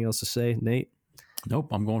have anything else to say. Nate? Nope,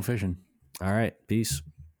 I'm going fishing. All right, peace.